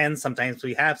attention span. Sometimes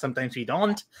we have, sometimes we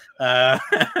don't.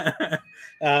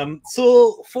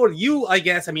 So, for you, I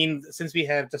guess, I mean, since we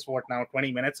have just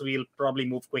 20 minutes, we'll probably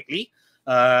move quickly.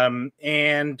 And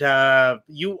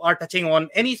you are touching on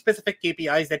any specific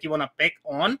KPIs that you want to pick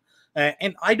on.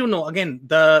 And I don't know, again,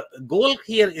 the goal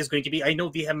here is going to be, I know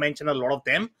we have mentioned a lot of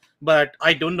them, but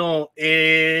I don't know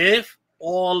if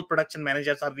all production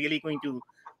managers are really going to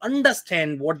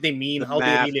understand what they mean, The how they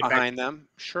math really affect. behind them.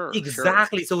 Sure.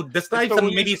 Exactly. So And describe so some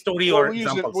we'll maybe use, story well, or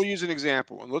examples. we'll use an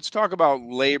example, and let's talk about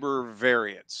labor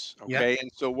variance. Okay.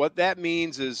 And so what that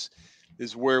means is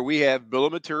where we have bill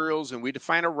of materials and we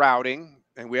define a routing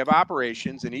and we have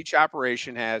operations, and each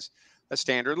operation has a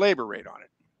standard labor rate on it.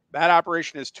 That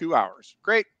operation is 2 hours.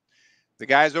 Great. The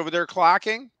guys over there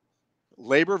clocking,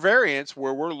 labor variance,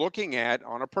 where we're looking at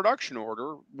on a production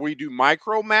order, we do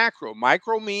micro, macro.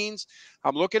 Micro means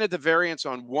I'm looking at the variance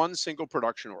on one single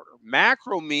production order.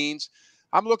 Macro means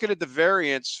I'm looking at the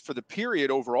variance for the period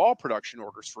over all production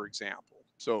orders, for example.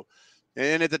 So,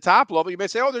 and at the top level, you may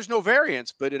say, oh, there's no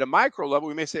variance. But at a micro level,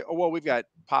 we may say, oh, well, we've got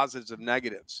positives and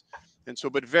negatives. And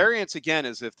so, but variance, again,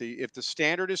 is if the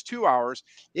standard is 2 hours,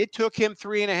 it took him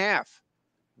 3.5.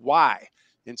 Why?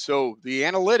 And so the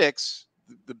analytics,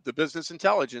 the business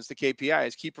intelligence, the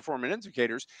KPIs, key performance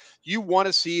indicators, you want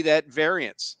to see that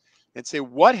variance and say,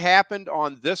 what happened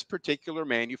on this particular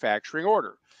manufacturing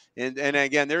order? And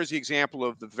again, there's the example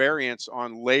of the variance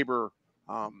on labor,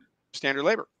 standard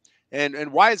labor.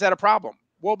 And why is that a problem?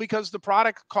 Well, because the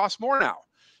product costs more now.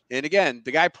 And again,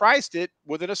 the guy priced it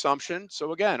with an assumption.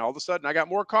 So again, all of a sudden I got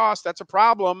more cost. That's a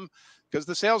problem, because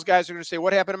the sales guys are going to say,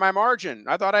 what happened to my margin?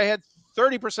 I thought I had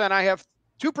 30%. I have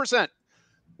 2%.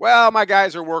 Well, my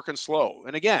guys are working slow.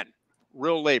 And again,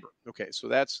 real labor. Okay, so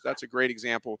that's a great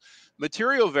example.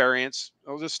 Material variance,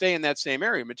 I'll just stay in that same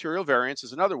area. Material variance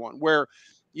is another one where,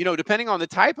 depending on the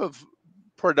type of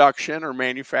production or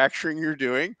manufacturing you're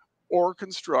doing or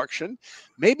construction,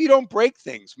 maybe you don't break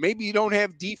things. Maybe you don't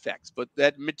have defects, but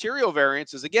that material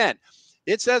variance is, again,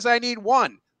 it says I need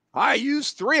 1. I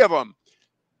use 3 of them.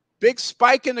 Big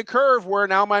spike in the curve where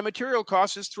now my material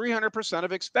cost is 300%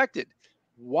 of expected.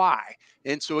 Why?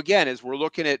 And so again, as we're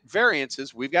looking at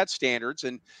variances, we've got standards,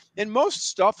 and in most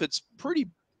stuff, it's pretty,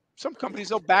 some companies,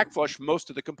 they'll backflush most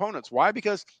of the components. Why?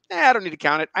 Because I don't need to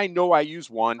count it. I know I use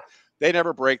 1. They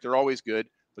never break. They're always good.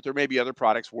 But there may be other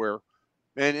products where,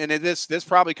 and this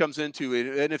probably comes into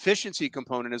an efficiency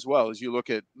component as well. As you look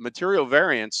at material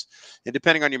variance, and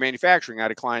depending on your manufacturing, I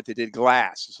had a client that did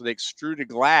glass. So they extruded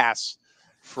glass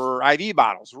for IV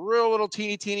bottles, real little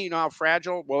teeny, how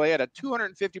fragile. Well, they had a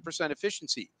 250%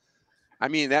 efficiency. I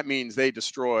mean, that means they have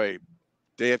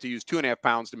to use 2.5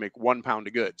 pounds to make 1 pound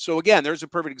of good. So again, there's a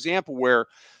perfect example where,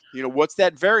 what's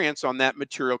that variance on that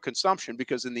material consumption?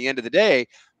 Because in the end of the day,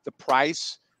 the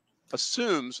price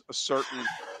assumes a certain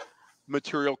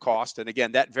material cost. And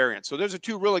again, that variance. So there's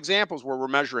 2 real examples where we're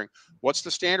measuring what's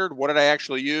the standard, what did I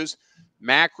actually use,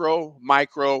 macro,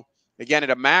 micro. Again,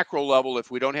 at a macro level, if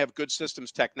we don't have good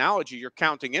systems technology, you're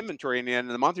counting inventory in the end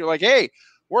of the month. You're like, hey,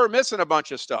 we're missing a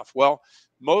bunch of stuff. Well,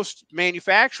 most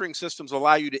manufacturing systems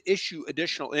allow you to issue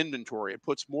additional inventory. It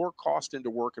puts more cost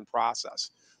into work and process.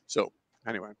 So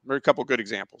anyway, there are a couple of good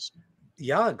examples.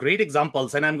 Yeah, great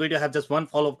examples. And I'm going to have just one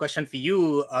follow-up question for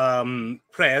you,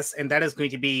 Chris, and that is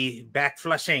going to be back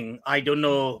flushing. I don't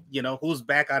know, whose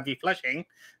back are we flushing?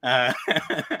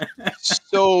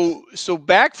 So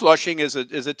back flushing is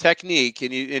a technique,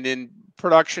 and in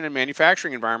production and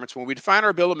manufacturing environments, when we define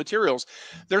our bill of materials,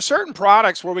 there are certain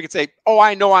products where we can say, oh,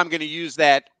 I know I'm going to use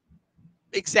that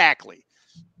exactly.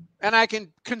 And I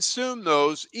can consume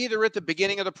those either at the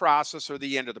beginning of the process or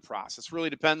the end of the process. It really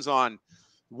depends on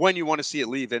when you want to see it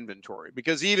leave inventory,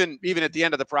 because even at the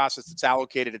end of the process, it's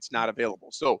allocated, it's not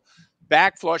available. So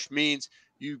back flush means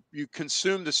you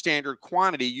consume the standard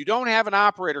quantity. You don't have an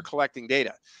operator collecting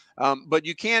data, but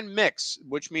you can mix,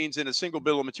 which means in a single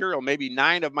bill of material, maybe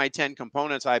 9 of my 10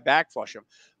 components, I back flush them.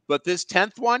 But this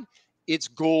 10th one, it's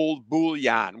gold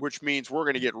bullion, which means we're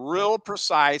going to get real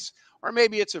precise, or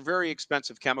maybe it's a very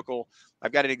expensive chemical.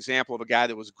 I've got an example of a guy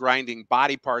that was grinding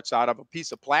body parts out of a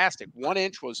piece of plastic. 1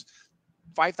 inch was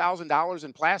 $5,000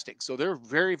 in plastic. So they're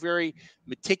very, very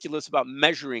meticulous about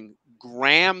measuring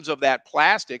grams of that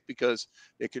plastic, because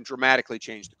it can dramatically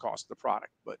change the cost of the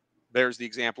product. But there's the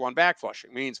example on back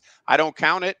flushing. It means I don't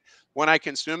count it when I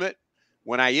consume it.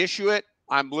 When I issue it,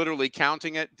 I'm literally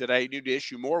counting it. Did I need to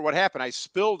issue more? What happened? I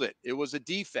spilled it. It was a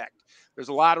defect. There's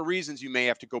a lot of reasons you may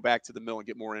have to go back to the mill and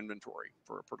get more inventory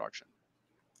for a production.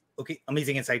 Okay,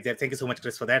 amazing insight there. Thank you so much,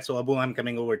 Chris, for that. So, Abu, I'm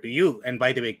coming over to you. And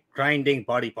by the way, grinding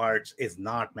body parts is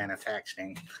not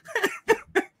manufacturing.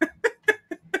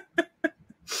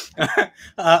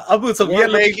 Abu, so we're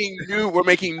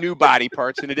making new body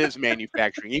parts, and it is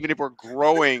manufacturing. Even if we're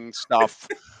growing stuff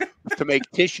to make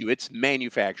tissue, it's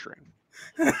manufacturing.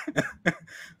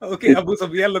 Okay, Abu, so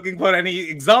we are looking for any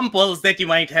examples that you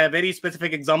might have, very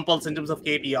specific examples in terms of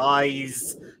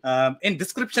KPIs, in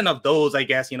description of those, I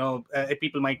guess,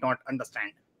 people might not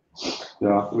understand.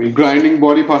 Yeah, grinding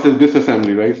body parts is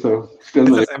disassembly, right? So still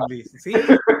disassembly. See?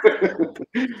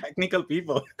 Technical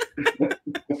people.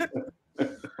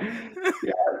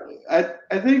 Yeah,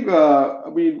 I think I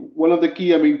mean one of the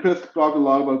key. I mean, Chris talked a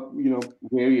lot about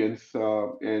variance,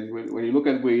 and when you look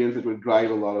at variance, it will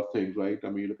drive a lot of things, right? I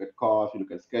mean, you look at cost, you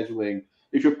look at scheduling.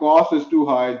 If your cost is too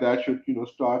high, that should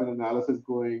start an analysis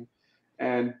going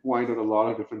and point out a lot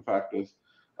of different factors.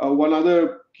 One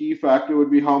other key factor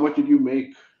would be how much did you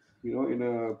make, in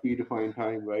a predefined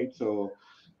time, right? So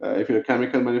if you're a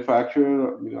chemical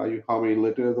manufacturer, how many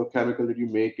liters of chemical did you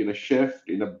make in a shift,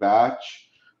 in a batch,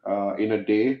 in a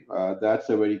day? That's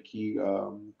a very key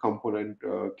component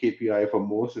KPI for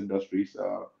most industries.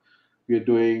 We are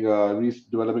doing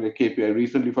developing a KPI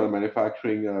recently for a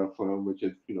manufacturing firm, which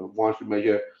is wants to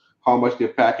measure how much their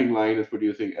packing line is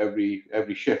producing every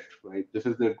shift. Right, this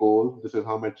is their goal. This is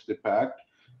how much they packed,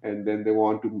 and then they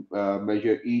want to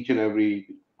measure each and every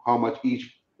how much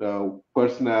each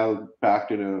personnel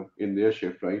packed in their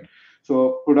shift. Right,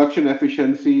 so production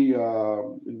efficiency,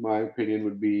 in my opinion,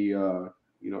 would be a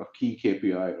key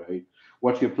KPI. Right,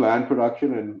 what's your planned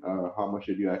production and how much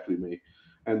did you actually make?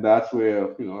 And that's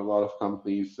where a lot of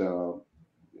companies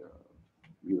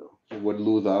would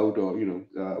lose out, or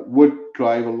would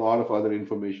drive a lot of other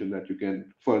information that you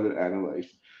can further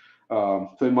analyze.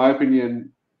 So in my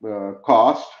opinion,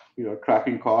 cost,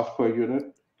 tracking cost per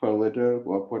unit, per liter,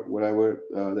 or whatever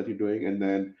that you're doing, and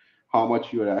then how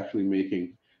much you are actually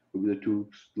making would be the two,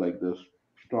 like, the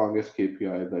strongest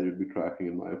KPI that you'd be tracking,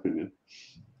 in my opinion.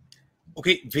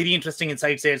 Okay, very interesting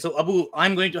insights there. So, Abu,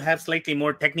 I'm going to have slightly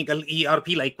more technical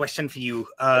ERP-like question for you,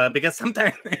 because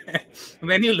sometimes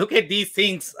when you look at these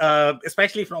things,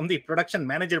 especially from the production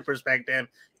manager perspective,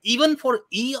 even for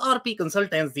ERP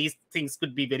consultants, these things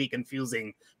could be very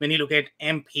confusing. When you look at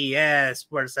MPS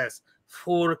versus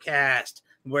forecast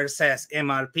versus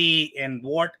MRP, and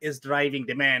what is driving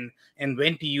demand and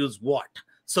when to use what.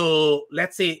 So,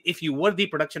 let's say if you were the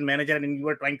production manager and you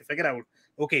were trying to figure out,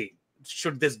 okay,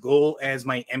 should this go as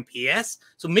my MPS?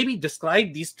 So maybe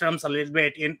describe these terms a little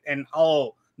bit and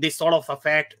how they sort of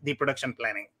affect the production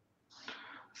planning.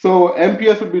 So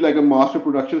MPS would be like a master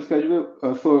production scheduler.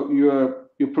 So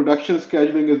your production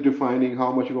scheduling is defining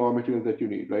how much raw material that you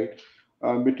need, right?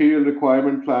 Material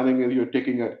requirement planning is you're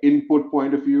taking an input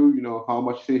point of view, how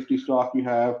much safety stock you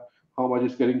have, how much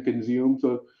is getting consumed.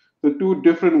 So the two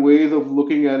different ways of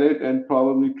looking at it, and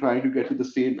probably trying to get to the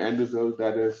same end result,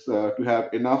 that is to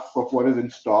have enough of what is in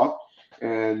stock,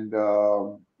 and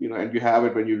and you have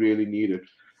it when you really need it.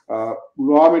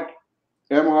 MRP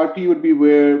would be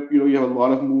where you have a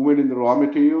lot of movement in the raw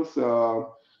materials,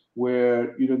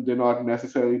 where they're not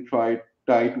necessarily tied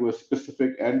to a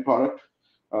specific end product.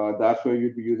 That's where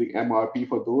you'd be using MRP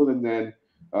for those, and then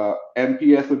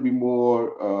MPS would be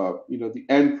more the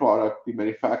end product, the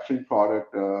manufacturing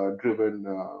product driven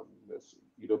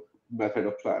method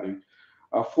of planning.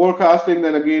 Forecasting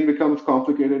then again becomes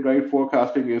complicated, right?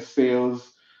 Forecasting is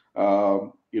sales.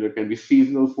 Can be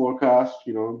seasonal forecast.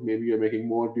 Maybe you're making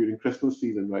more during Christmas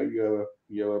season, right?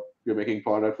 You're making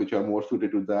products which are more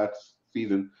suited to that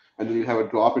season, and then you have a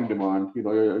drop in demand.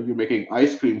 You're making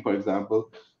ice cream, for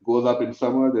example, goes up in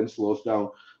summer, then slows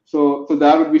down. So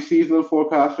that would be seasonal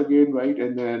forecast again, right?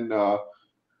 And then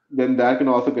that can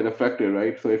also get affected,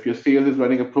 right? So if your sales is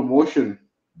running a promotion,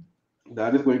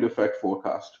 that is going to affect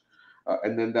forecast.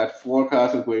 And then that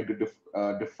forecast is going to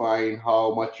define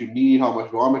how much you need, how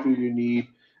much raw material you need,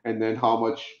 and then how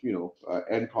much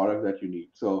end product that you need.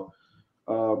 So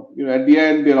at the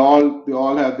end, they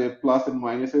all have their plus and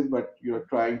minuses, but you're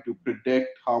trying to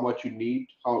predict how much you need,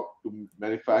 how to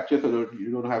manufacture, so that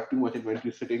you don't have too much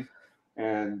inventory sitting,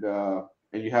 and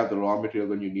you have the raw material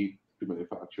when you need to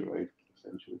manufacture, right?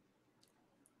 Essentially.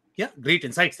 Yeah, great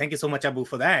insights. Thank you so much, Abu,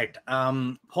 for that.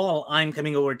 Paul, I'm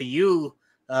coming over to you.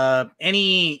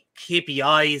 Any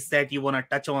KPIs that you want to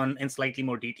touch on in slightly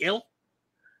more detail?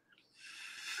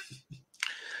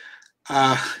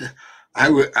 I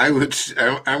want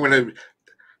to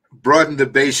broaden the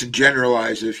base and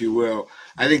generalize, if you will.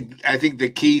 I think the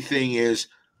key thing is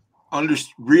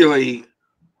really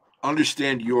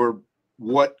understand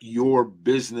what your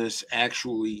business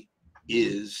actually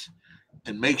is,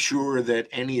 and make sure that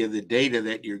any of the data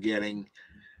that you're getting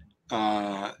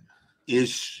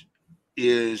is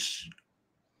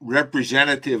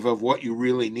representative of what you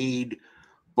really need,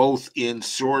 both in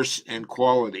source and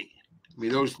quality. I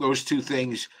mean, those two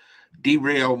things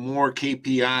derail more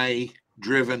KPI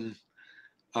driven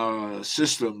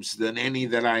systems than any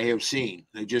that I have seen.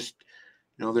 They just,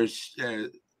 there's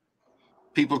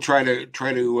people try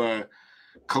to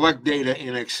collect data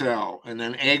in Excel and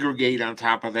then aggregate on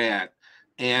top of that,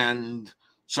 and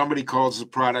somebody calls the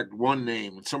product one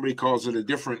name and somebody calls it a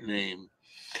different name.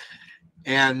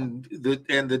 and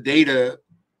the data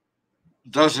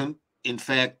doesn't in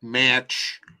fact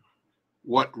match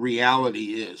what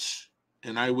reality is.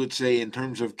 And I would say in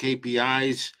terms of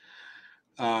KPIs,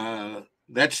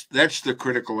 that's the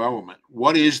critical element.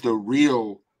 What is the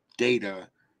real data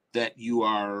that you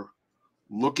are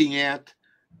looking at?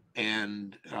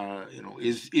 And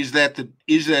is that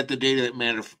the data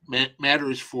that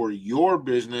matters for your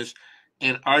business?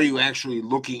 And are you actually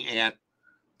looking at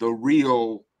the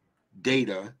real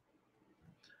data,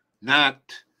 not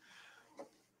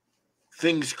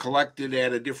things collected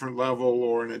at a different level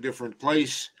or in a different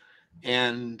place?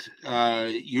 And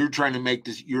you're trying to make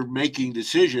this, you're making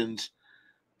decisions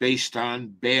based on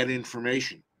bad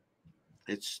information.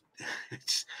 It's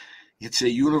a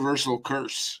universal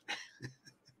curse.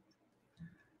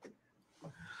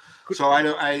 So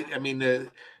I mean the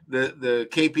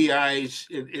KPIs,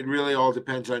 it really all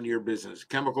depends on your business.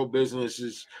 Chemical business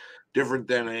is different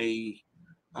than a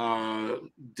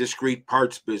discrete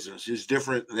parts business, is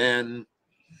different than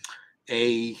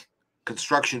a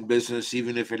construction business,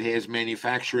 even if it has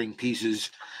manufacturing pieces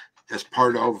as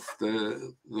part of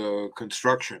the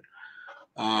construction.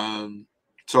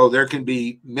 So there can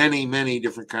be many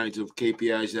different kinds of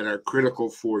KPIs that are critical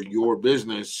for your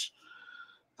business.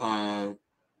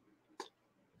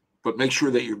 But make sure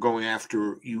that you're going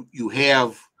after, you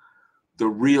have the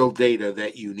real data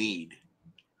that you need.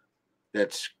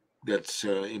 That's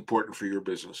important for your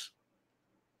business.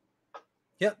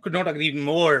 Yeah, could not agree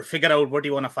more. Figure out what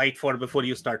you want to fight for before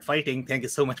you start fighting. Thank you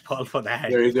so much, Paul, for that.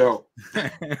 There you go.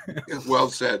 Well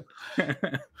said.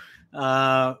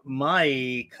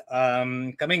 Mike,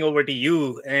 coming over to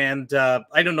you, and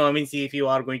I don't know, I mean, see if you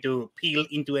are going to peel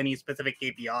into any specific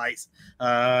KPIs.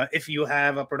 If you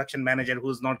have a production manager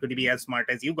who's not going to be as smart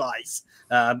as you guys,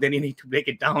 then you need to break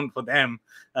it down for them.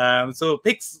 So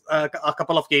pick a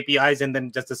couple of KPIs and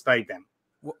then just describe them.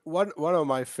 One of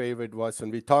my favorite was,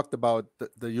 and we talked about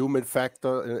the human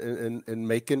factor in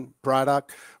making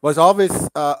product, was always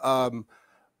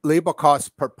labor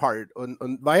cost per part.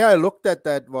 And why I looked at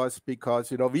that was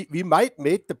because, we might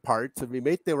make the parts and we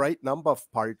made the right number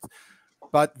of parts,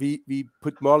 but we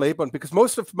put more labor on, because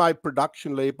most of my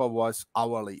production labor was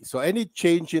hourly. So any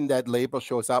change in that labor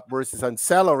shows up, versus on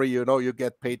salary, you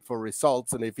get paid for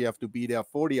results. And if you have to be there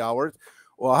 40 hours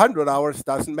or 100 hours,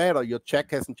 doesn't matter. Your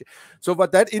check hasn't changed. So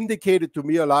what that indicated to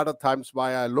me a lot of times,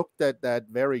 why I looked at that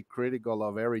very critical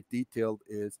or very detailed,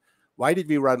 is why did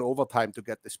we run overtime to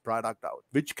get this product out?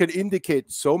 Which can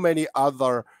indicate so many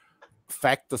other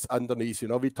factors underneath.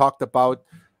 We talked about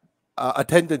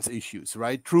attendance issues,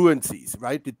 right? Truancies,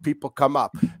 right? Did people come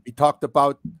up? We talked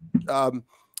about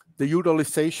the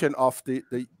utilization of the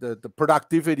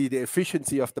productivity, the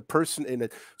efficiency of the person in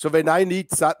it. So when I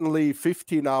need suddenly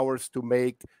 15 hours to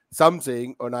make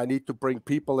something, and I need to bring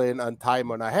people in on time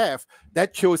and a half,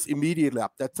 that shows immediately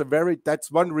up.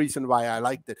 That's one reason why I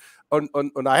liked it.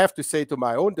 And I have to say, to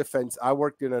my own defense, I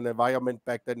worked in an environment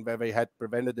back then where we had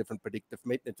preventative and predictive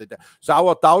maintenance. So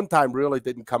our downtime really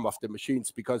didn't come off the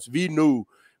machines, because we knew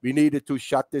we needed to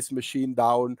shut this machine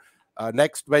down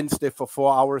next Wednesday for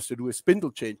 4 hours to do a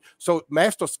spindle change. So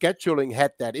master scheduling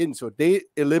had that in. So they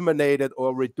eliminated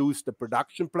or reduced the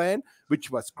production plan,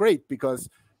 which was great, because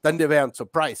then they weren't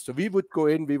surprised. So we would go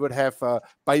in, we would have a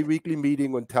bi-weekly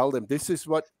meeting and tell them, this is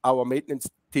what our maintenance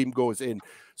team goes in.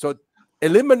 So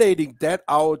eliminating that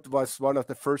out was one of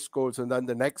the first goals. And then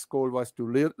the next goal was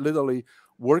to literally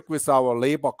work with our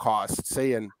labor costs,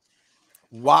 saying,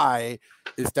 why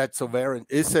is that so variant?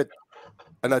 Is it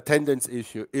an attendance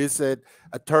issue? Is it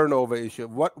a turnover issue?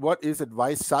 What is it?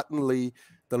 Why suddenly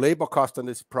the labor cost on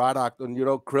this product? And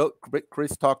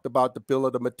Chris talked about the bill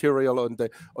of the material on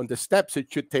the steps.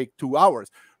 It should take 2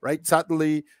 hours, right?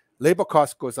 Suddenly labor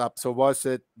cost goes up. So was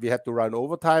it we had to run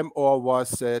overtime, or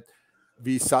was it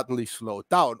we suddenly slowed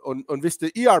down? On with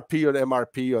the ERP and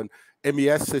MRP and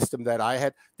MES system that I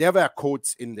had, there were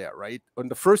codes in there, right? On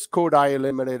the first code I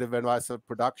eliminated when I was a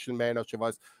production manager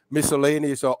was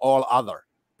miscellaneous or all other.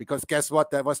 Because guess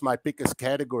what? That was my biggest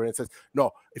category. And it says,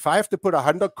 no, if I have to put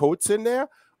 100 codes in there,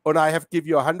 and I have to give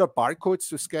you 100 barcodes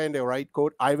to scan the right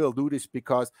code, I will do this,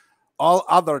 because all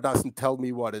other doesn't tell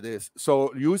me what it is.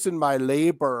 So using my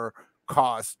labor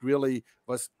cost really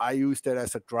was, I used it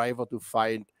as a driver to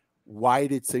find, why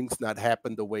did things not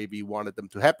happen the way we wanted them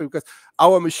to happen? Because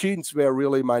our machines were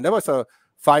really that was a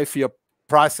 5-year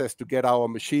process to get our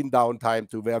machine downtime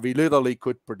to where we literally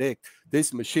could predict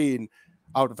this machine.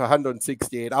 Out of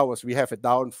 168 hours, we have it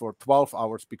down for 12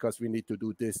 hours because we need to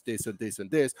do this, this, and this, and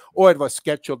this, or it was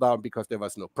scheduled down because there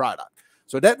was no product.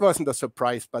 So that wasn't a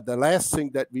surprise. But the last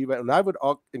thing that and I would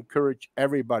encourage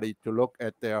everybody to look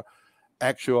at their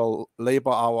actual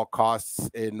labor hour costs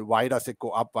in why does it go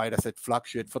up, why does it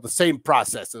fluctuate for the same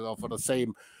processes or for the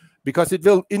same, because it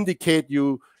will indicate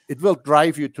you, it will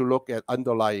drive you to look at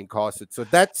underlying costs. So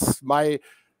that's my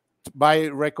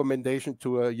recommendation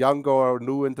to a younger or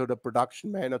new into the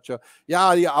production manager.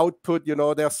 Yeah, the output, you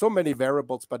know, there are so many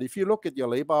variables, but if you look at your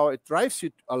labor hour, it drives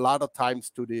you a lot of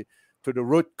times to the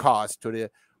root cause, to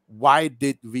the why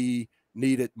did we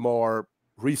needed more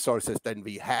resources than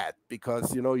we had,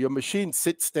 because you know your machine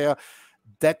sits there,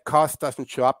 that cost doesn't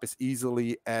show up as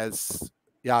easily as,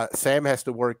 yeah, Sam has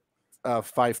to work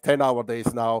 5-10 hour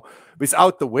days now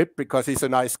without the whip because he's a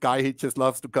nice guy, he just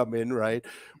loves to come in, right?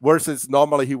 Versus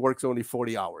normally he works only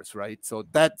 40 hours, right? So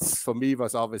that's, for me,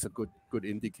 was always a good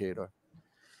indicator.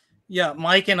 Yeah,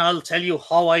 Mike, and I'll tell you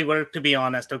how I work, to be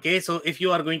honest. Okay, so if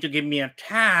you are going to give me a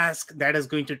task that is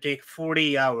going to take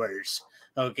 40 hours,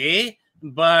 okay,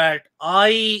 but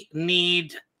I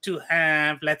need to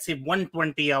have, let's say,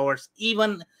 120 hours,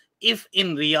 even if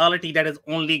in reality that is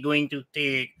only going to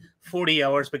take 40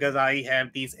 hours because I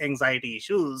have these anxiety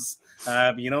issues,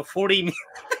 40.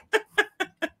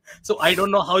 So I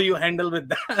don't know how you handle with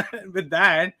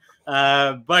that.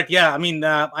 But yeah, I mean,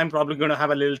 I'm probably going to have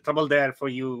a little trouble there for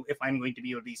you if I'm going to be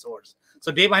your resource.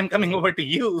 So Dave, I'm coming over to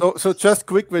you. So just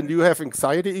quick, when you have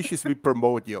anxiety issues, we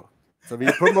promote you. So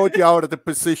we promote you out of the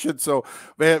position, so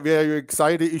where your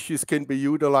anxiety issues can be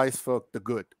utilized for the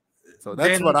good. So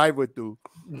that's what I would do.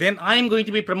 Then I'm going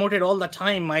to be promoted all the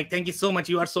time, Mike. Thank you so much.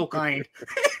 You are so kind.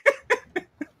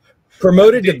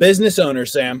 Promoted to business owner,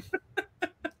 Sam.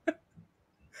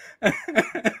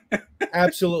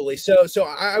 Absolutely. So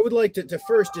I would like to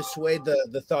first dissuade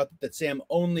the thought that Sam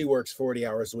only works 40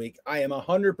 hours a week. I am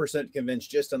 100% convinced,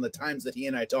 just on the times that he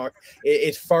and I talk,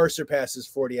 it far surpasses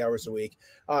 40 hours a week.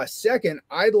 Second,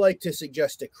 I'd like to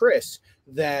suggest to Chris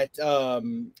that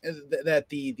that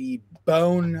the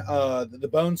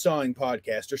bone sawing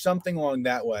podcast or something along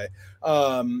that way.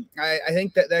 I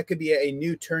think that could be a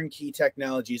new turnkey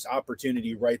technologies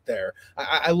opportunity right there.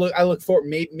 I look for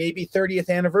maybe 30th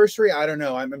anniversary. I don't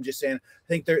know. I'm just saying. I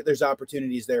think there's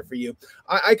opportunities there for you.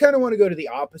 I kind of want to go to the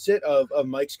opposite of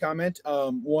Mike's comment.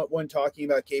 When talking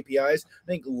about KPIs, I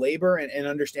think labor and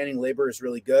understanding labor is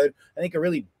really good. I think a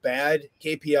really bad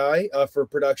KPI for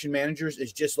production managers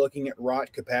is just looking at raw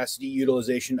capacity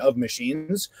utilization of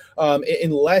machines,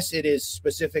 unless it is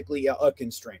specifically a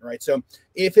constraint, right? So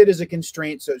if it is a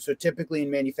constraint, so typically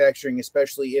in manufacturing,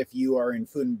 especially if you are in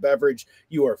food and beverage,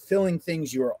 you are filling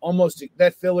things, you are almost,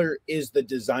 that filler is the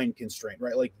design constraint,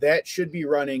 right? Like that should be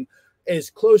running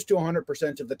as close to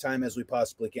 100% of the time as we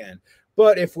possibly can.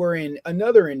 But if we're in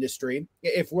another industry,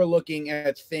 if we're looking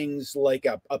at things like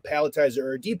a palletizer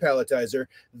or a depalletizer,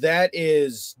 that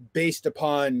is based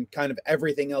upon kind of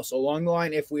everything else along the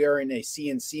line. If we are in a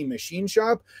CNC machine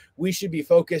shop, we should be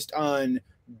focused on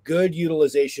good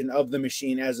utilization of the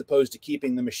machine as opposed to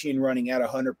keeping the machine running at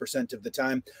 100% of the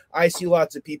time. I see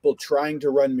lots of people trying to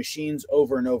run machines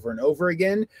over and over and over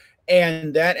again,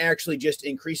 and that actually just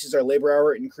increases our labor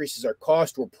hour, it increases our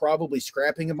cost. We're probably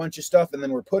scrapping a bunch of stuff, and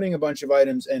then we're putting a bunch of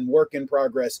items and work in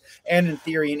progress and in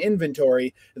theory in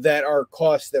inventory that are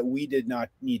costs that we did not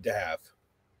need to have.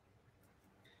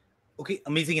 Okay,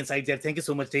 amazing insight there. Thank you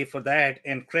so much, Dave, for that.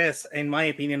 And Chris, in my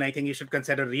opinion, I think you should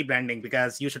consider rebranding,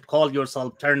 because you should call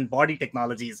yourself Turn Body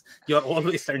Technologies. You're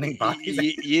always turning bodies.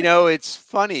 You know, it's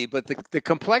funny, but the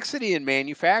complexity in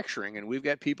manufacturing, and we've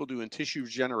got people doing tissue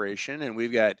regeneration, and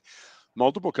we've got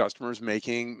multiple customers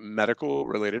making medical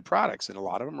related products, and a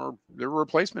lot of them they're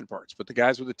replacement parts. But the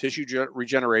guys with the tissue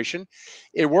regeneration,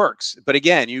 it works. But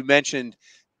again, you mentioned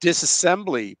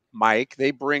disassembly, Mike. They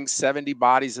bring 70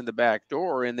 bodies in the back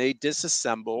door and they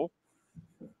disassemble.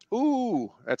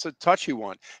 Ooh, that's a touchy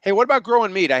one. Hey, what about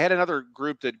growing meat? I had another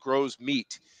group that grows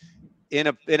meat in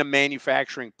a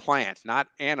manufacturing plant, not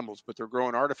animals, but they're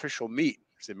growing artificial meat.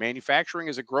 So manufacturing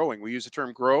is a growing. We use the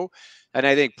term grow, and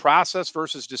I think process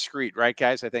versus discrete, right,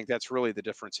 guys? I think that's really the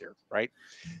difference here, right?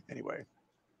 Anyway,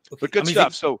 okay, but good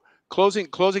stuff. So closing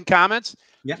comments.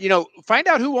 Yeah. You know, find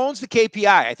out who owns the KPI.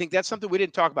 I think that's something we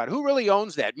didn't talk about. Who really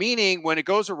owns that? Meaning, when it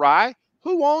goes awry,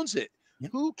 who owns it? Yeah.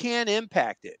 Who can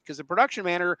impact it? Because the production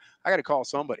manager, I got to call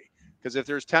somebody. Because if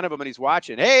there's 10 of them and he's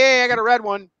watching, hey, I got a red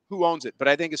one, who owns it? But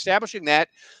I think establishing that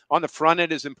on the front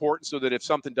end is important, so that if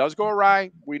something does go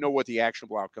awry, we know what the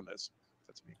actionable outcome is.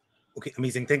 That's me. Okay,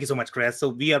 amazing. Thank you so much, Chris. So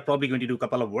we are probably going to do a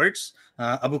couple of words.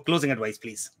 Abu, closing advice,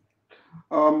 please.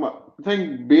 I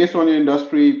think based on your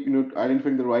industry,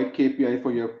 identifying the right KPI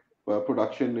for your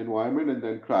production environment, and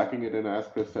then tracking it, and as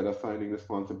Chris said, assigning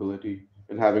responsibility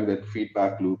and having that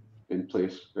feedback loop in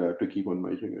place to keep on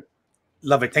measuring it.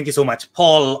 Love it. Thank you so much.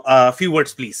 Paul, a few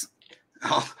words, please.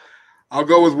 I'll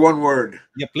go with one word.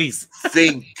 Yeah, please.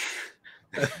 Think.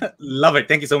 Love it.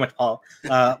 Thank you so much, Paul.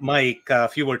 Mike, a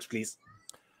few words, please.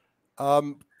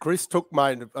 Chris took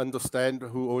mine, understand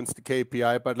who owns the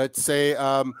KPI, but let's say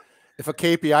if a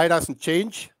KPI doesn't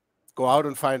change, go out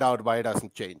and find out why it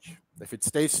doesn't change. If it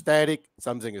stays static,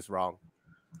 something is wrong.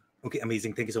 Okay,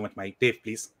 amazing. Thank you so much, Mike. Dave,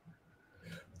 please.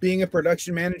 Being a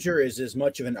production manager is as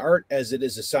much of an art as it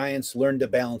is a science. Learn to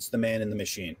balance the man and the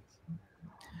machine.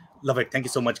 Love it. Thank you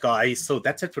so much, guys. So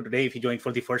that's it for today. If you joined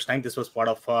for the first time, this was part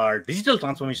of our digital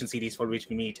transformation series for which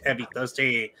we meet every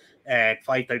Thursday at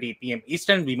 5:30 p.m.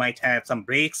 Eastern. We might have some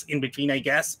breaks in between, I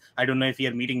guess. I don't know if we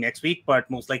are meeting next week, but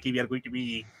most likely we are going to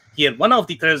be here one of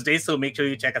the Thursdays. So make sure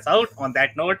you check us out. On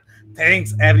that note,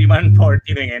 thanks everyone for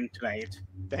tuning in tonight.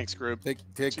 Thanks, group. Take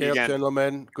care,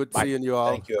 gentlemen. Good seeing you all.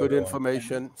 Thank you, Good everyone.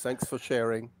 information. Thanks for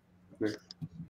sharing.